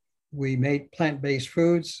we made plant-based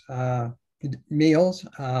foods, meals.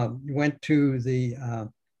 Went to the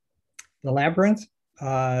Labyrinth.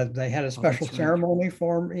 They had a special ceremony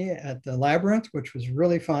for me at the Labyrinth, which was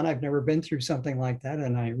really fun. I've never been through something like that,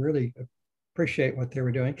 and I really appreciate what they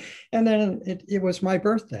were doing. And then it was my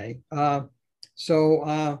birthday.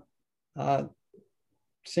 So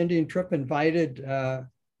Cindy and Tripp invited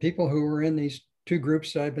people who were in these two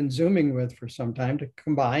groups that I've been Zooming with for some time to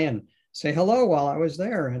come by and say hello while I was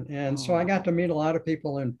there. And so I got to meet a lot of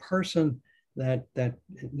people in person that in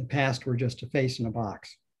the past were just a face in a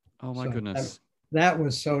box. Oh my goodness. That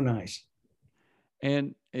was so nice.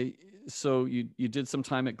 And so you did some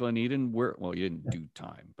time at Glen Eden. You didn't do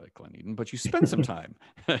time at Glen Eden, but you spent some time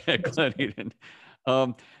at Glen Eden.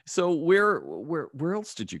 So where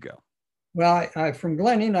else did you go? Well, from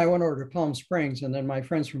Glen Eden, I went over to Palm Springs, and then my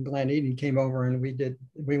friends from Glen Eden came over, and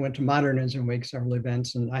we went to Modernism Week, several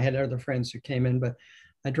events, and I had other friends who came in, but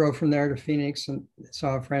I drove from there to Phoenix and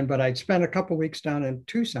saw a friend. But I'd spent a couple of weeks down in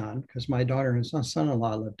Tucson because my daughter and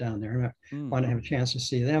son-in-law lived down there, and I wanted to have a chance to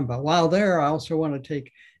see them. But while there, I also want to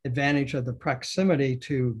take advantage of the proximity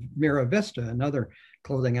to Mira Vista, another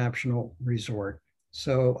clothing optional resort.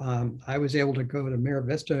 So I was able to go to Mira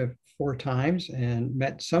Vista 4 times and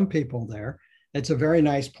met some people there. It's a very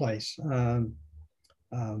nice place.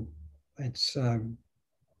 It's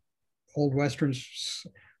old Western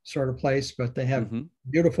sort of place, but they have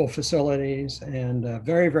beautiful facilities and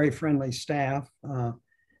very, very friendly staff. So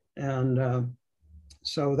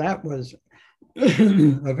that was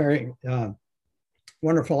a very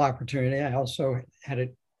wonderful opportunity. I also had a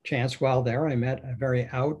chance while there. I met a very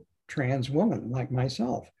out trans woman like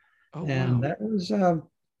myself. And that was an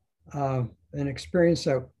experience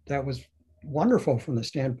that was wonderful from the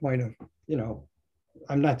standpoint of,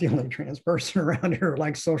 I'm not the only trans person around here who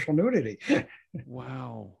likes social nudity.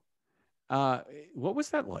 Wow. What was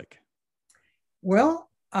that like? Well,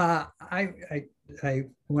 I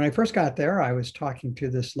when I first got there, I was talking to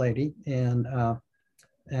this lady, and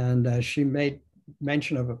she made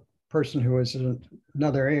mention of a person who was in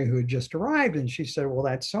another area who had just arrived, and she said, "Well,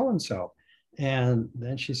 that's so and so," and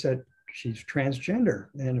then she said she's transgender,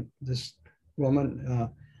 and this woman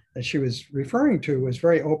that she was referring to was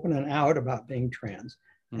very open and out about being trans.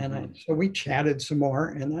 And so we chatted some more,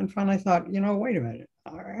 and then finally thought, wait a minute,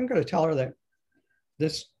 I'm going to tell her that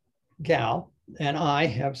this gal and I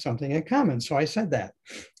have something in common. So I said that.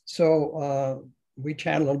 So we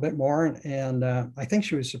chatted a little bit more, and I think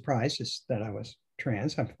she was surprised that I was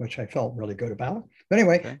trans, which I felt really good about. But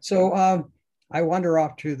anyway, okay. So I wander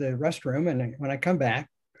off to the restroom, and when I come back,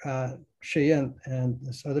 she and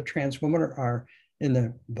this other trans woman are in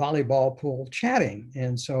the volleyball pool chatting.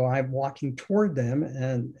 And so I'm walking toward them,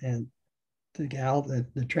 and the gal,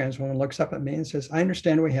 the trans woman, looks up at me and says, "I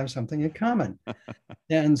understand we have something in common."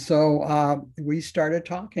 And so we started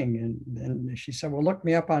talking, and she said, "Well, look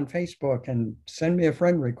me up on Facebook and send me a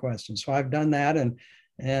friend request." And so I've done that,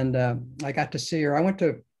 and I got to see her. I went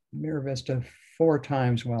to Mira Vista 4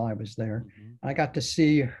 times while I was there. Mm-hmm. I got to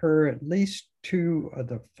see her at least 2 of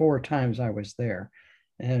the 4 times I was there,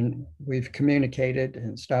 and we've communicated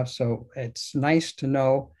and stuff. So it's nice to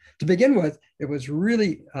know. To begin with, it was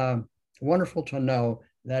really wonderful to know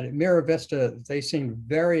that at Mira Vista, they seem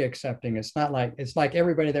very accepting. It's like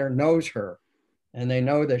everybody there knows her, and they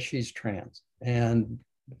know that she's trans. And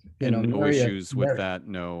no issues with that.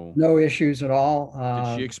 No issues at all.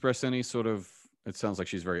 Did she express any sort of? It sounds like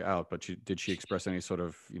she's very out, but did she express any sort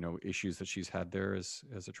of issues that she's had there as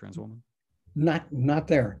a trans woman? Not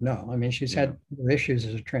there. No, I mean she's had issues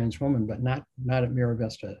as a trans woman, but not at Mira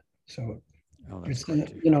Vista. So that's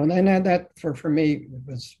great. And that for me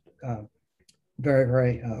was very,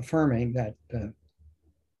 very affirming that the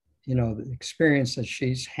experience that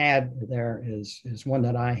she's had there is one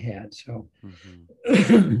that I had. So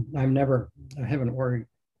mm-hmm. I haven't worried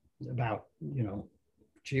about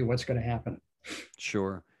gee, what's going to happen.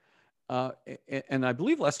 Sure. And I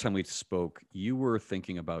believe last time we spoke, you were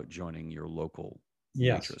thinking about joining your local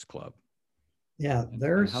waitress club. Yeah,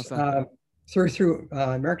 there's through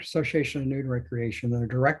American Association of Nude and Recreation, the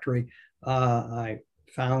directory. I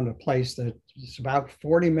found a place that is about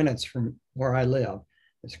 40 minutes from where I live.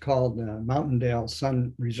 It's called Mountaindale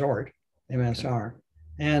Sun Resort, MSR. Okay.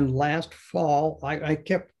 And last fall, I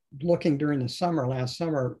kept looking during the summer, last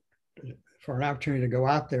summer, for an opportunity to go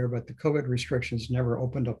out there, but the COVID restrictions never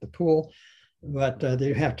opened up the pool. But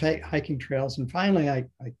they have hiking trails. And finally, I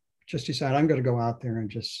just decided I'm going to go out there and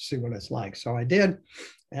just see what it's like. So I did.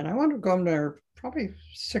 And I wanted to go there probably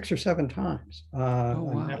 6 or 7 times. Wow.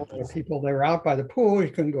 I met a lot of people. They were out by the pool. You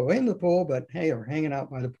couldn't go in the pool, but hey, they were hanging out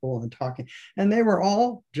by the pool and talking. And they were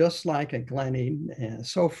all just like at Glen Eden, and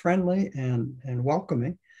so friendly and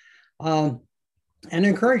welcoming. And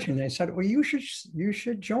encouraging. They said, "Well, you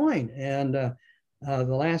should join." And the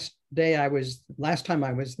last time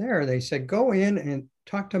I was there, they said, "Go in and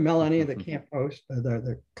talk to Melanie, the camp host,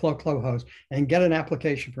 the club host, and get an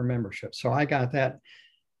application for membership." So I got that,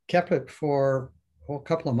 kept it for a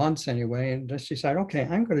couple of months anyway, and just decided, okay,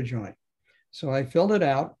 I'm going to join. So I filled it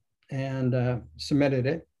out and submitted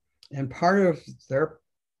it. And part of their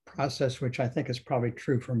process, which I think is probably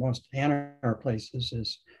true for most ANR places,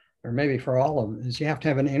 is, or maybe for all of them, is you have to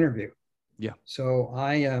have an interview. Yeah. So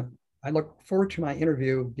I look forward to my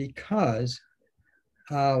interview because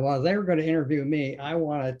while they were going to interview me, I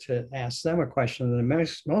wanted to ask them a question. And the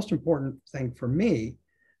most important thing for me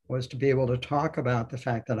was to be able to talk about the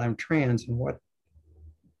fact that I'm trans and what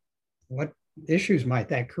issues might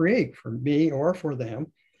that create for me or for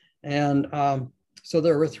them. And so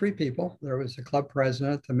there were 3 people. There was the club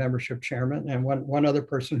president, the membership chairman, and one other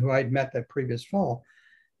person who I'd met that previous fall.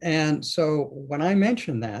 And so when I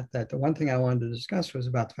mentioned that the one thing I wanted to discuss was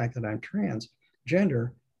about the fact that I'm transgender,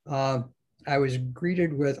 I was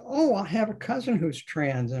greeted with, "Oh, I have a cousin who's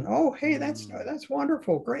trans," and "Oh, hey, that's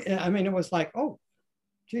wonderful, great." I mean, it was like, "Oh,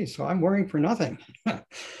 geez, so I'm worrying for nothing."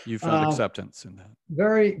 You found acceptance in that.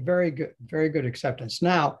 Very, very good acceptance.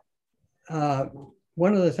 Now,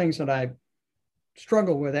 one of the things that I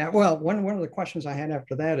struggle with one of the questions I had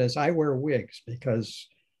after that is I wear wigs because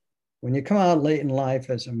when you come out late in life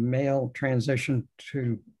as a male transition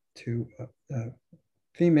to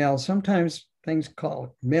female, sometimes things called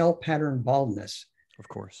male pattern baldness, of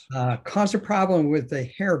course, cause a problem with the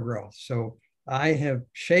hair growth. So I have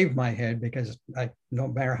shaved my head because no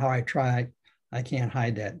matter how I try, I can't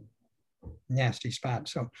hide that nasty spot.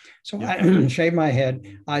 So yeah. I shaved my head.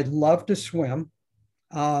 I love to swim.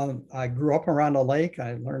 I grew up around a lake.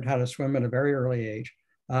 I learned how to swim at a very early age.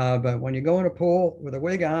 But when you go in a pool with a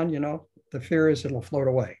wig on, the fear is it'll float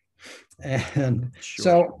away. And sure.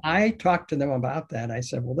 So I talked to them about that. I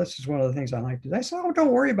said, well, this is one of the things I like to do. They said, oh,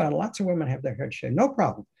 don't worry about it. Lots of women have their head shaved. No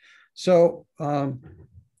problem. So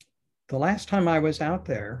the last time I was out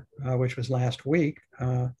there, which was last week,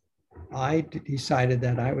 I decided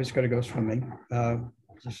that I was going to go swimming,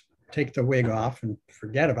 just take the wig off and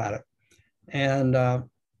forget about it. And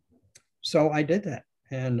so I did that.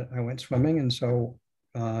 And I went swimming. And so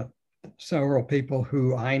several people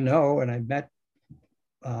who I know and I met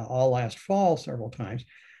all last fall several times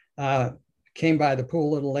came by the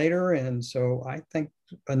pool a little later. And so I think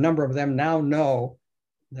a number of them now know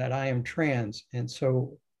that I am trans. And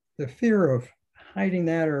so the fear of hiding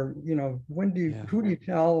that, or, when do you, who do you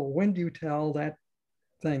tell, when do you tell, that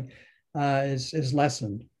thing is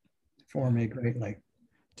lessened for me greatly.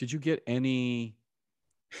 Did you get any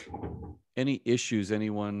issues,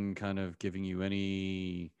 anyone kind of giving you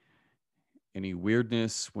any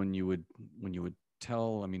weirdness when you would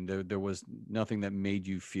tell? I mean, there was nothing that made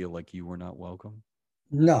you feel like you were not welcome?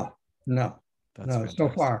 No. That's No, fantastic. so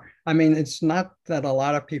far. I mean, it's not that a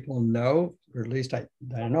lot of people know, or at least I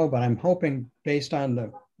know, but I'm hoping, based on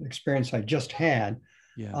the experience I just had,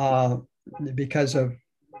 because of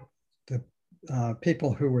the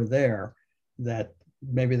people who were there, that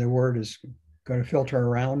maybe the word is going to filter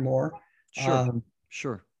around more.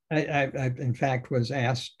 Sure. I in fact was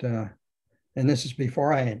asked, and this is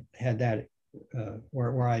before I had that,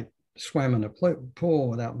 where I swam in the pool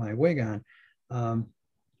without my wig on.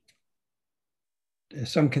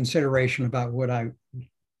 Some consideration about would I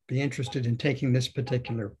be interested in taking this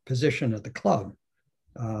particular position at the club,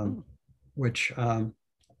 which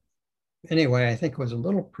anyway, I think was a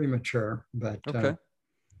little premature, but okay.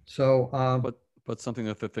 But something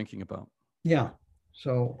that they're thinking about. Yeah.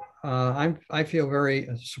 So I feel very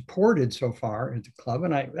supported so far at the club,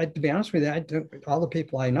 and I to be honest with you, all the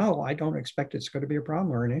people I know, I don't expect it's going to be a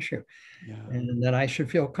problem or an issue, and that I should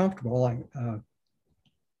feel comfortable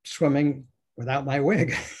swimming without my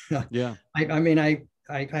wig. Yeah. I mean, I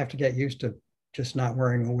have to get used to just not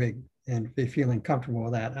wearing a wig and be feeling comfortable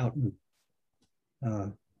with that out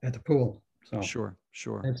at the pool. So sure.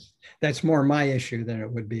 That's more my issue than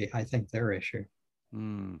it would be, I think, their issue.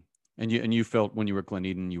 And you felt, when you were at Glen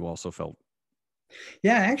Eden, you also felt.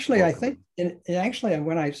 Yeah, actually, welcome. I think, actually,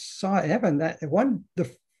 when I saw Evan, that the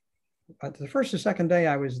first or second day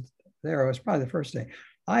I was there, it was probably the first day,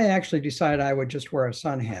 I actually decided I would just wear a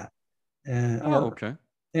sun hat. Okay.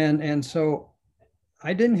 And so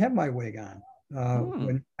I didn't have my wig on.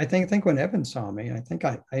 When I think when Evan saw me, I think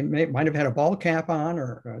I might have had a ball cap on,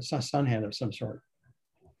 or a sun hat of some sort.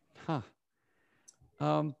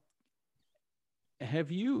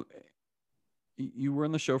 Have you were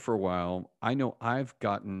on the show for a while. I know I've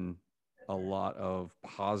gotten a lot of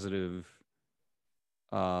positive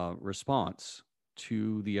response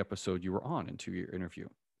to the episode you were on and to your interview.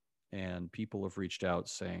 And people have reached out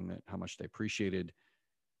saying that how much they appreciated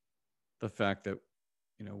the fact that,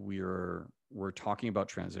 we're talking about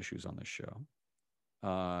trans issues on this show.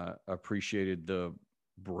 Appreciated the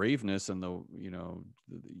braveness and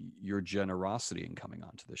your generosity in coming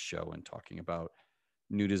onto this show and talking about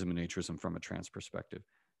nudism and naturism from a trans perspective.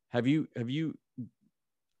 Have you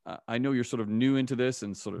I know you're sort of new into this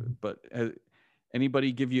but has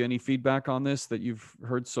anybody give you any feedback on this that you've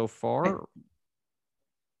heard so far?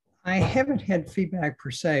 I haven't had feedback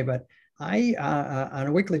per se, but I, on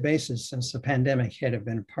a weekly basis since the pandemic hit, have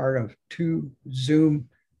been part of 2 Zoom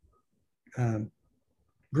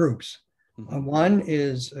groups. One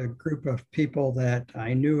is a group of people that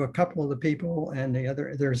I knew a couple of the people, and the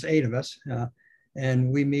other, there's 8 of us.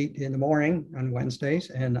 And we meet in the morning on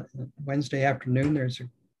Wednesdays, and Wednesday afternoon, there's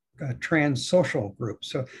a trans social group.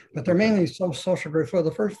 So, but they're mainly social groups. Well,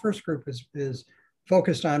 the first group is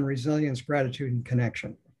focused on resilience, gratitude, and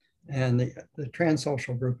connection. And the trans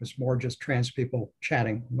social group is more just trans people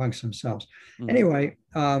chatting amongst themselves. Anyway,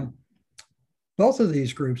 both of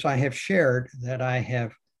these groups, I have shared that I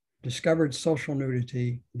have discovered social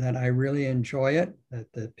nudity, that I really enjoy it,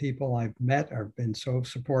 that the people I've met have been so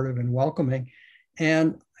supportive and welcoming.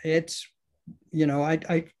 And it's,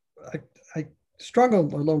 I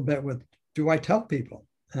struggled a little bit with, do I tell people?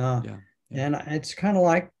 And it's kind of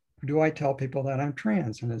like, do I tell people that I'm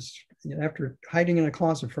trans? And it's, after hiding in a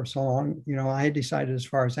closet for so long, I decided, as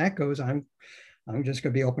far as that goes, I'm just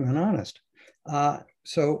going to be open and honest.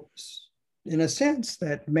 So in a sense,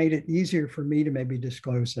 that made it easier for me to maybe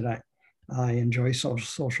disclose that I enjoy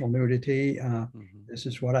social nudity. This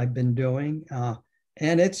is what I've been doing.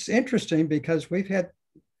 And it's interesting because we've had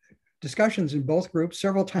discussions in both groups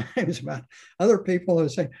several times about other people who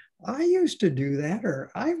say, I used to do that, or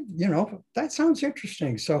that sounds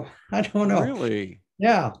interesting. So I don't know. Really?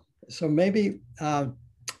 Yeah. So maybe I've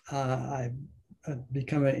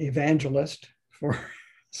become an evangelist for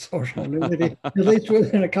social nudity, at least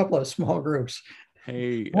within a couple of small groups.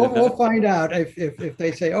 Hey, we'll find out if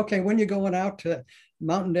they say, okay, when you going out to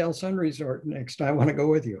Mountaindale Sun Resort next, I want to go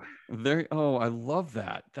with you. I love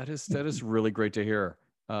that. That is really great to hear.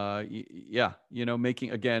 Yeah,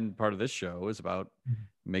 making, again, part of this show is about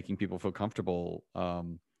making people feel comfortable,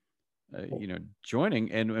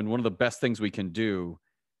 joining. And one of the best things we can do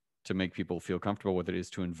to make people feel comfortable with it is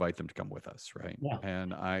to invite them to come with us, right? Yeah.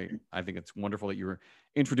 And I think it's wonderful that you're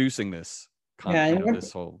introducing this Yeah. And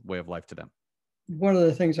this whole way of life to them. one of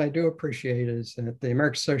the things I do appreciate is that the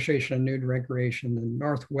American Association of Nude Recreation, the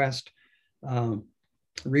Northwest um,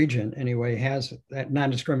 region anyway, has that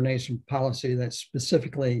non-discrimination policy that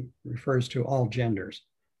specifically refers to all genders,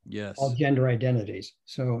 Yes. all gender identities.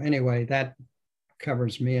 So anyway, that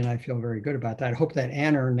covers me, and I feel very good about that. I hope that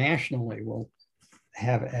ANR nationally will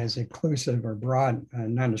have as inclusive or broad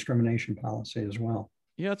non-discrimination policy as well.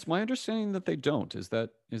 Yeah, it's my understanding that they don't. Is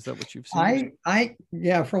that what you've seen?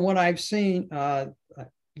 Yeah, from what I've seen,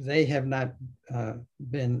 they have not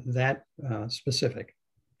been that specific.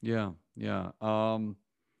 Yeah, yeah.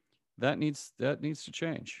 That needs to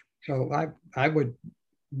change. So I would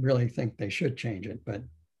really think they should change it, but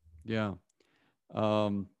yeah,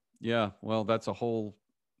 yeah. Well, that's a whole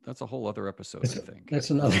other episode, I think.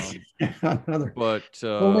 That's another. Another. But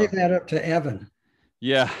we'll leave that up to Evan.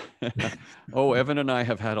 Yeah. Oh, Evan and I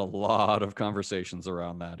have had a lot of conversations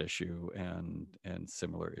around that issue and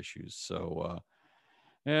similar issues. So,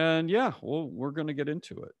 and yeah, well, we're going to get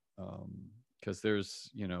into it because there's,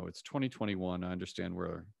 it's 2021. I understand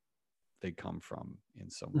where they come from in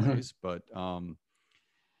some ways, but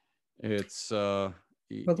it's well,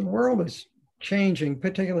 the world is changing,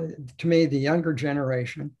 particularly to me, the younger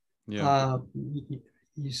generation. Yeah.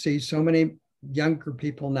 You see so many younger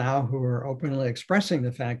people now who are openly expressing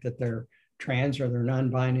the fact that they're trans or they're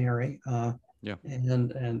non-binary. Yeah.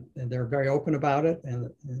 And they're very open about it.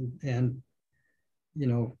 And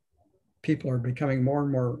people are becoming more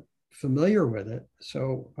and more familiar with it.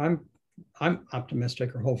 So I'm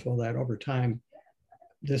optimistic or hopeful that over time,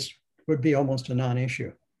 this would be almost a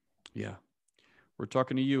non-issue. Yeah. We're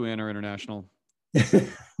talking to you, ANR International.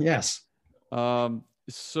 Yes.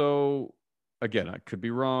 So again, I could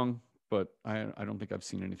be wrong, but I don't think I've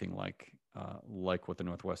seen anything like what the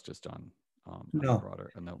Northwest has done. No.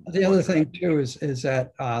 The other thing too is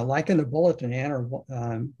that like in the bulletin,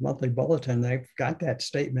 ANR monthly bulletin, they've got that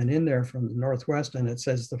statement in there from the Northwest, and it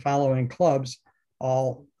says the following clubs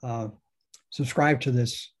all subscribe to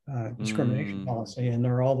this discrimination policy, and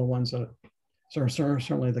they're all the ones that. So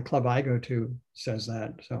certainly the club I go to says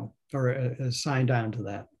that, so or is signed on to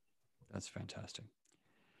that. That's fantastic.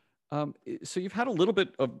 So you've had a little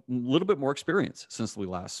bit more experience since we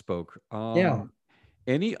last spoke. Yeah.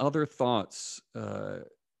 Any other thoughts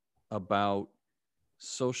about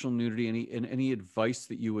social nudity? Any advice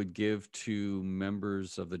that you would give to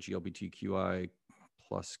members of the GLBTQI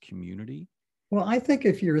plus community? Well, I think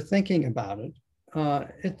if you're thinking about it,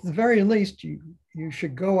 at the very least, you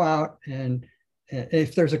should go out and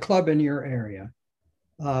if there's a club in your area,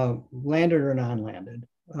 landed or non-landed,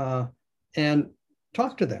 and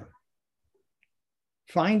talk to them.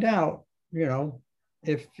 Find out,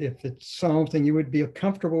 if it's something you would be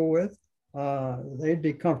comfortable with, they'd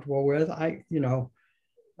be comfortable with. I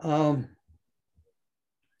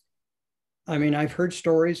mean, I've heard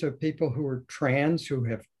stories of people who are trans who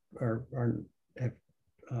have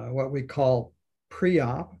what we call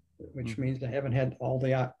pre-op, which means they haven't had all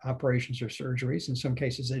the operations or surgeries. In some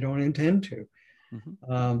cases, they don't intend to,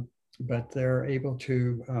 but they're able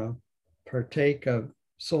to partake of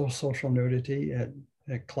social nudity at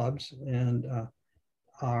clubs and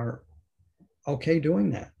are okay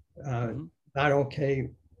doing that. Not okay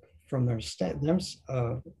from their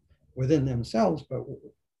within themselves, but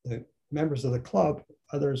the members of the club,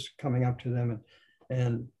 others coming up to them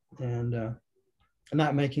and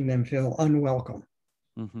not making them feel unwelcome.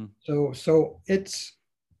 So it's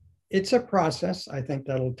a process. I think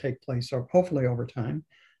that'll take place hopefully over time,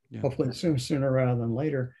 hopefully sooner rather than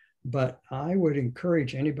later. But I would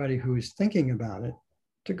encourage anybody who is thinking about it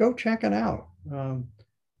to go check it out.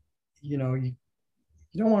 You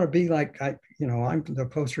don't want to be like I'm the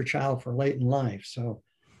poster child for late in life, so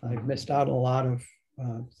I've missed out on a lot of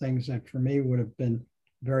things that for me would have been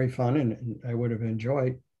very fun and I would have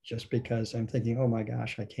enjoyed, just because I'm thinking, oh my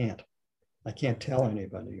gosh, I can't tell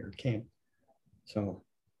anybody or can't. So,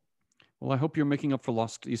 well, I hope you're making up for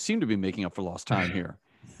lost. You seem to be making up for lost time here.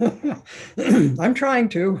 I'm trying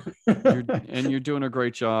to. You're doing a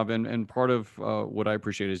great job. And part of what I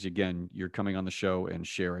appreciate is, again, you're coming on the show and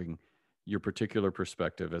sharing your particular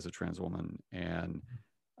perspective as a trans woman and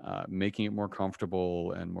making it more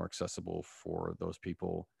comfortable and more accessible for those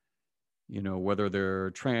people, whether they're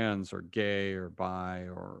trans or gay or bi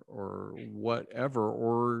or whatever,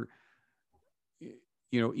 or,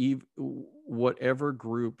 whatever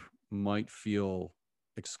group might feel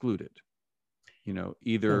excluded,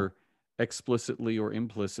 either explicitly or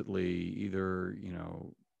implicitly, either,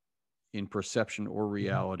 in perception or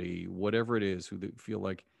reality, whatever it is, who feel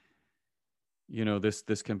like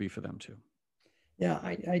this can be for them too. Yeah,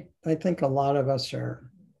 I think a lot of us are,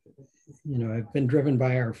 have been driven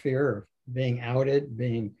by our fear of being outed,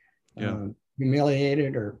 being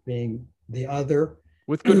humiliated, or being the other.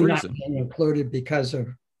 With good not reason. being included because of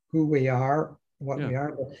who we are, what we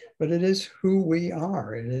are. But it is who we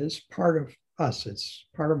are. It is part of us. It's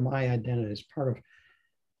part of my identity. It's part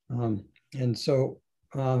of, and so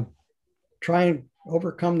try and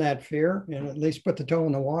overcome that fear and at least put the toe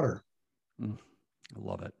in the water. I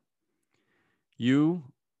love it. You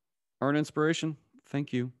are an inspiration.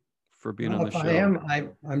 Thank you for being on the show.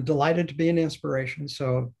 I'm delighted to be an inspiration.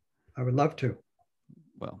 So I would love to.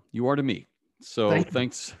 Well, you are to me. So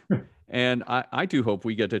thanks. And I do hope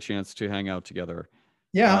we get a chance to hang out together.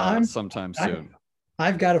 Yeah, sometime soon.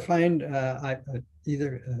 I've got to find I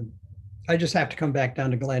just have to come back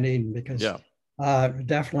down to Glen Eden because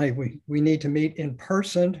definitely we need to meet in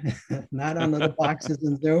person, not on little boxes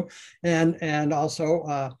and Zoom. And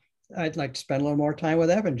also I'd like to spend a little more time with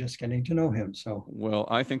Evan, just getting to know him. So, well,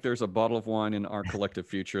 I think there's a bottle of wine in our collective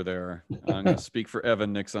future there. I'm going to speak for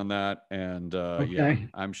Evan Nix on that. And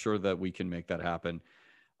I'm sure that we can make that happen.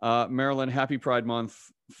 Marilyn, happy Pride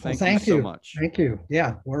Month. Thank you so much. Thank you.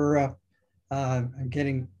 Yeah, we're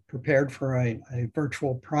getting prepared for a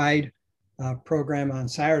virtual Pride program on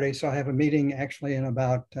Saturday. So I have a meeting actually in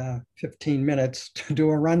about 15 minutes to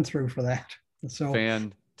do a run through for that. So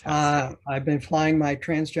fantastic. I've been flying my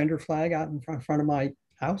transgender flag out in front of my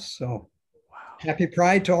house. So happy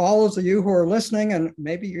Pride to all of you who are listening. And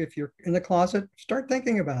maybe if you're in the closet, start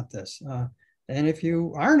thinking about this. And if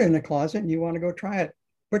you aren't in the closet and you want to go try it,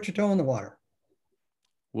 put your toe in the water.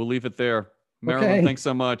 We'll leave it there. Marilyn, thanks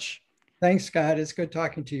so much. Thanks, Scott. It's good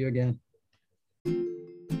talking to you again.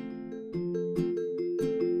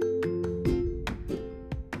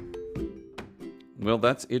 Well,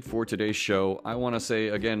 that's it for today's show. I want to say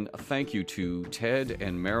again, thank you to Ted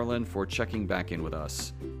and Marilyn for checking back in with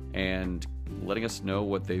us and letting us know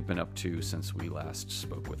what they've been up to since we last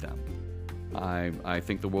spoke with them. I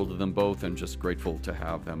think the world of them both and just grateful to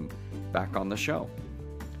have them back on the show.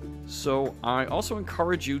 So I also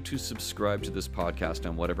encourage you to subscribe to this podcast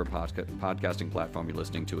on whatever podcasting platform you're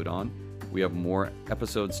listening to it on. We have more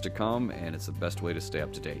episodes to come, and it's the best way to stay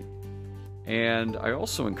up to date. And I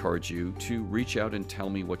also encourage you to reach out and tell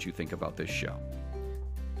me what you think about this show.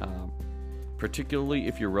 Particularly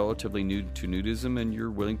if you're relatively new to nudism and you're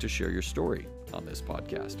willing to share your story on this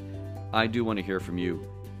podcast. I do want to hear from you.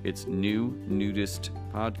 It's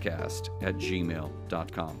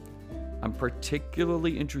newnudistpodcast@gmail.com. I'm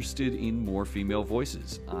particularly interested in more female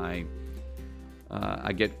voices. I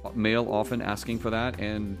get mail often asking for that,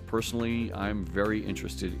 and personally, I'm very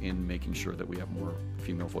interested in making sure that we have more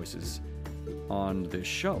female voices on this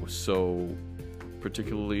show. So,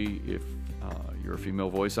 particularly if you're a female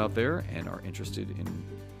voice out there and are interested in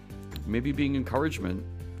maybe being encouragement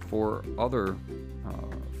for other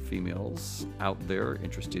females out there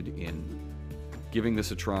interested in giving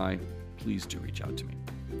this a try, please do reach out to me.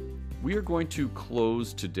 We are going to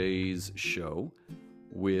close today's show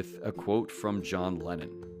with a quote from John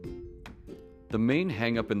Lennon. The main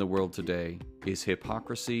hang-up in the world today is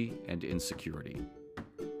hypocrisy and insecurity.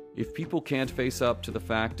 If people can't face up to the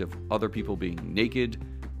fact of other people being naked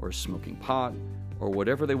or smoking pot or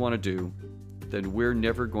whatever they want to do, then we're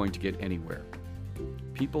never going to get anywhere.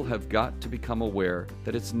 People have got to become aware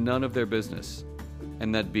that it's none of their business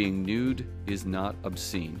and that being nude is not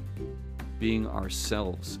obscene. Being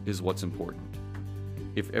ourselves is what's important.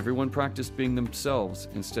 If everyone practiced being themselves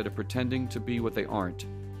instead of pretending to be what they aren't,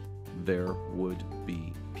 there would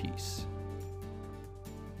be peace.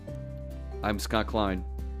 I'm Scott Klein.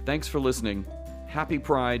 Thanks for listening. Happy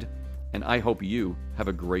Pride, and I hope you have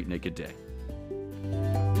a great naked day.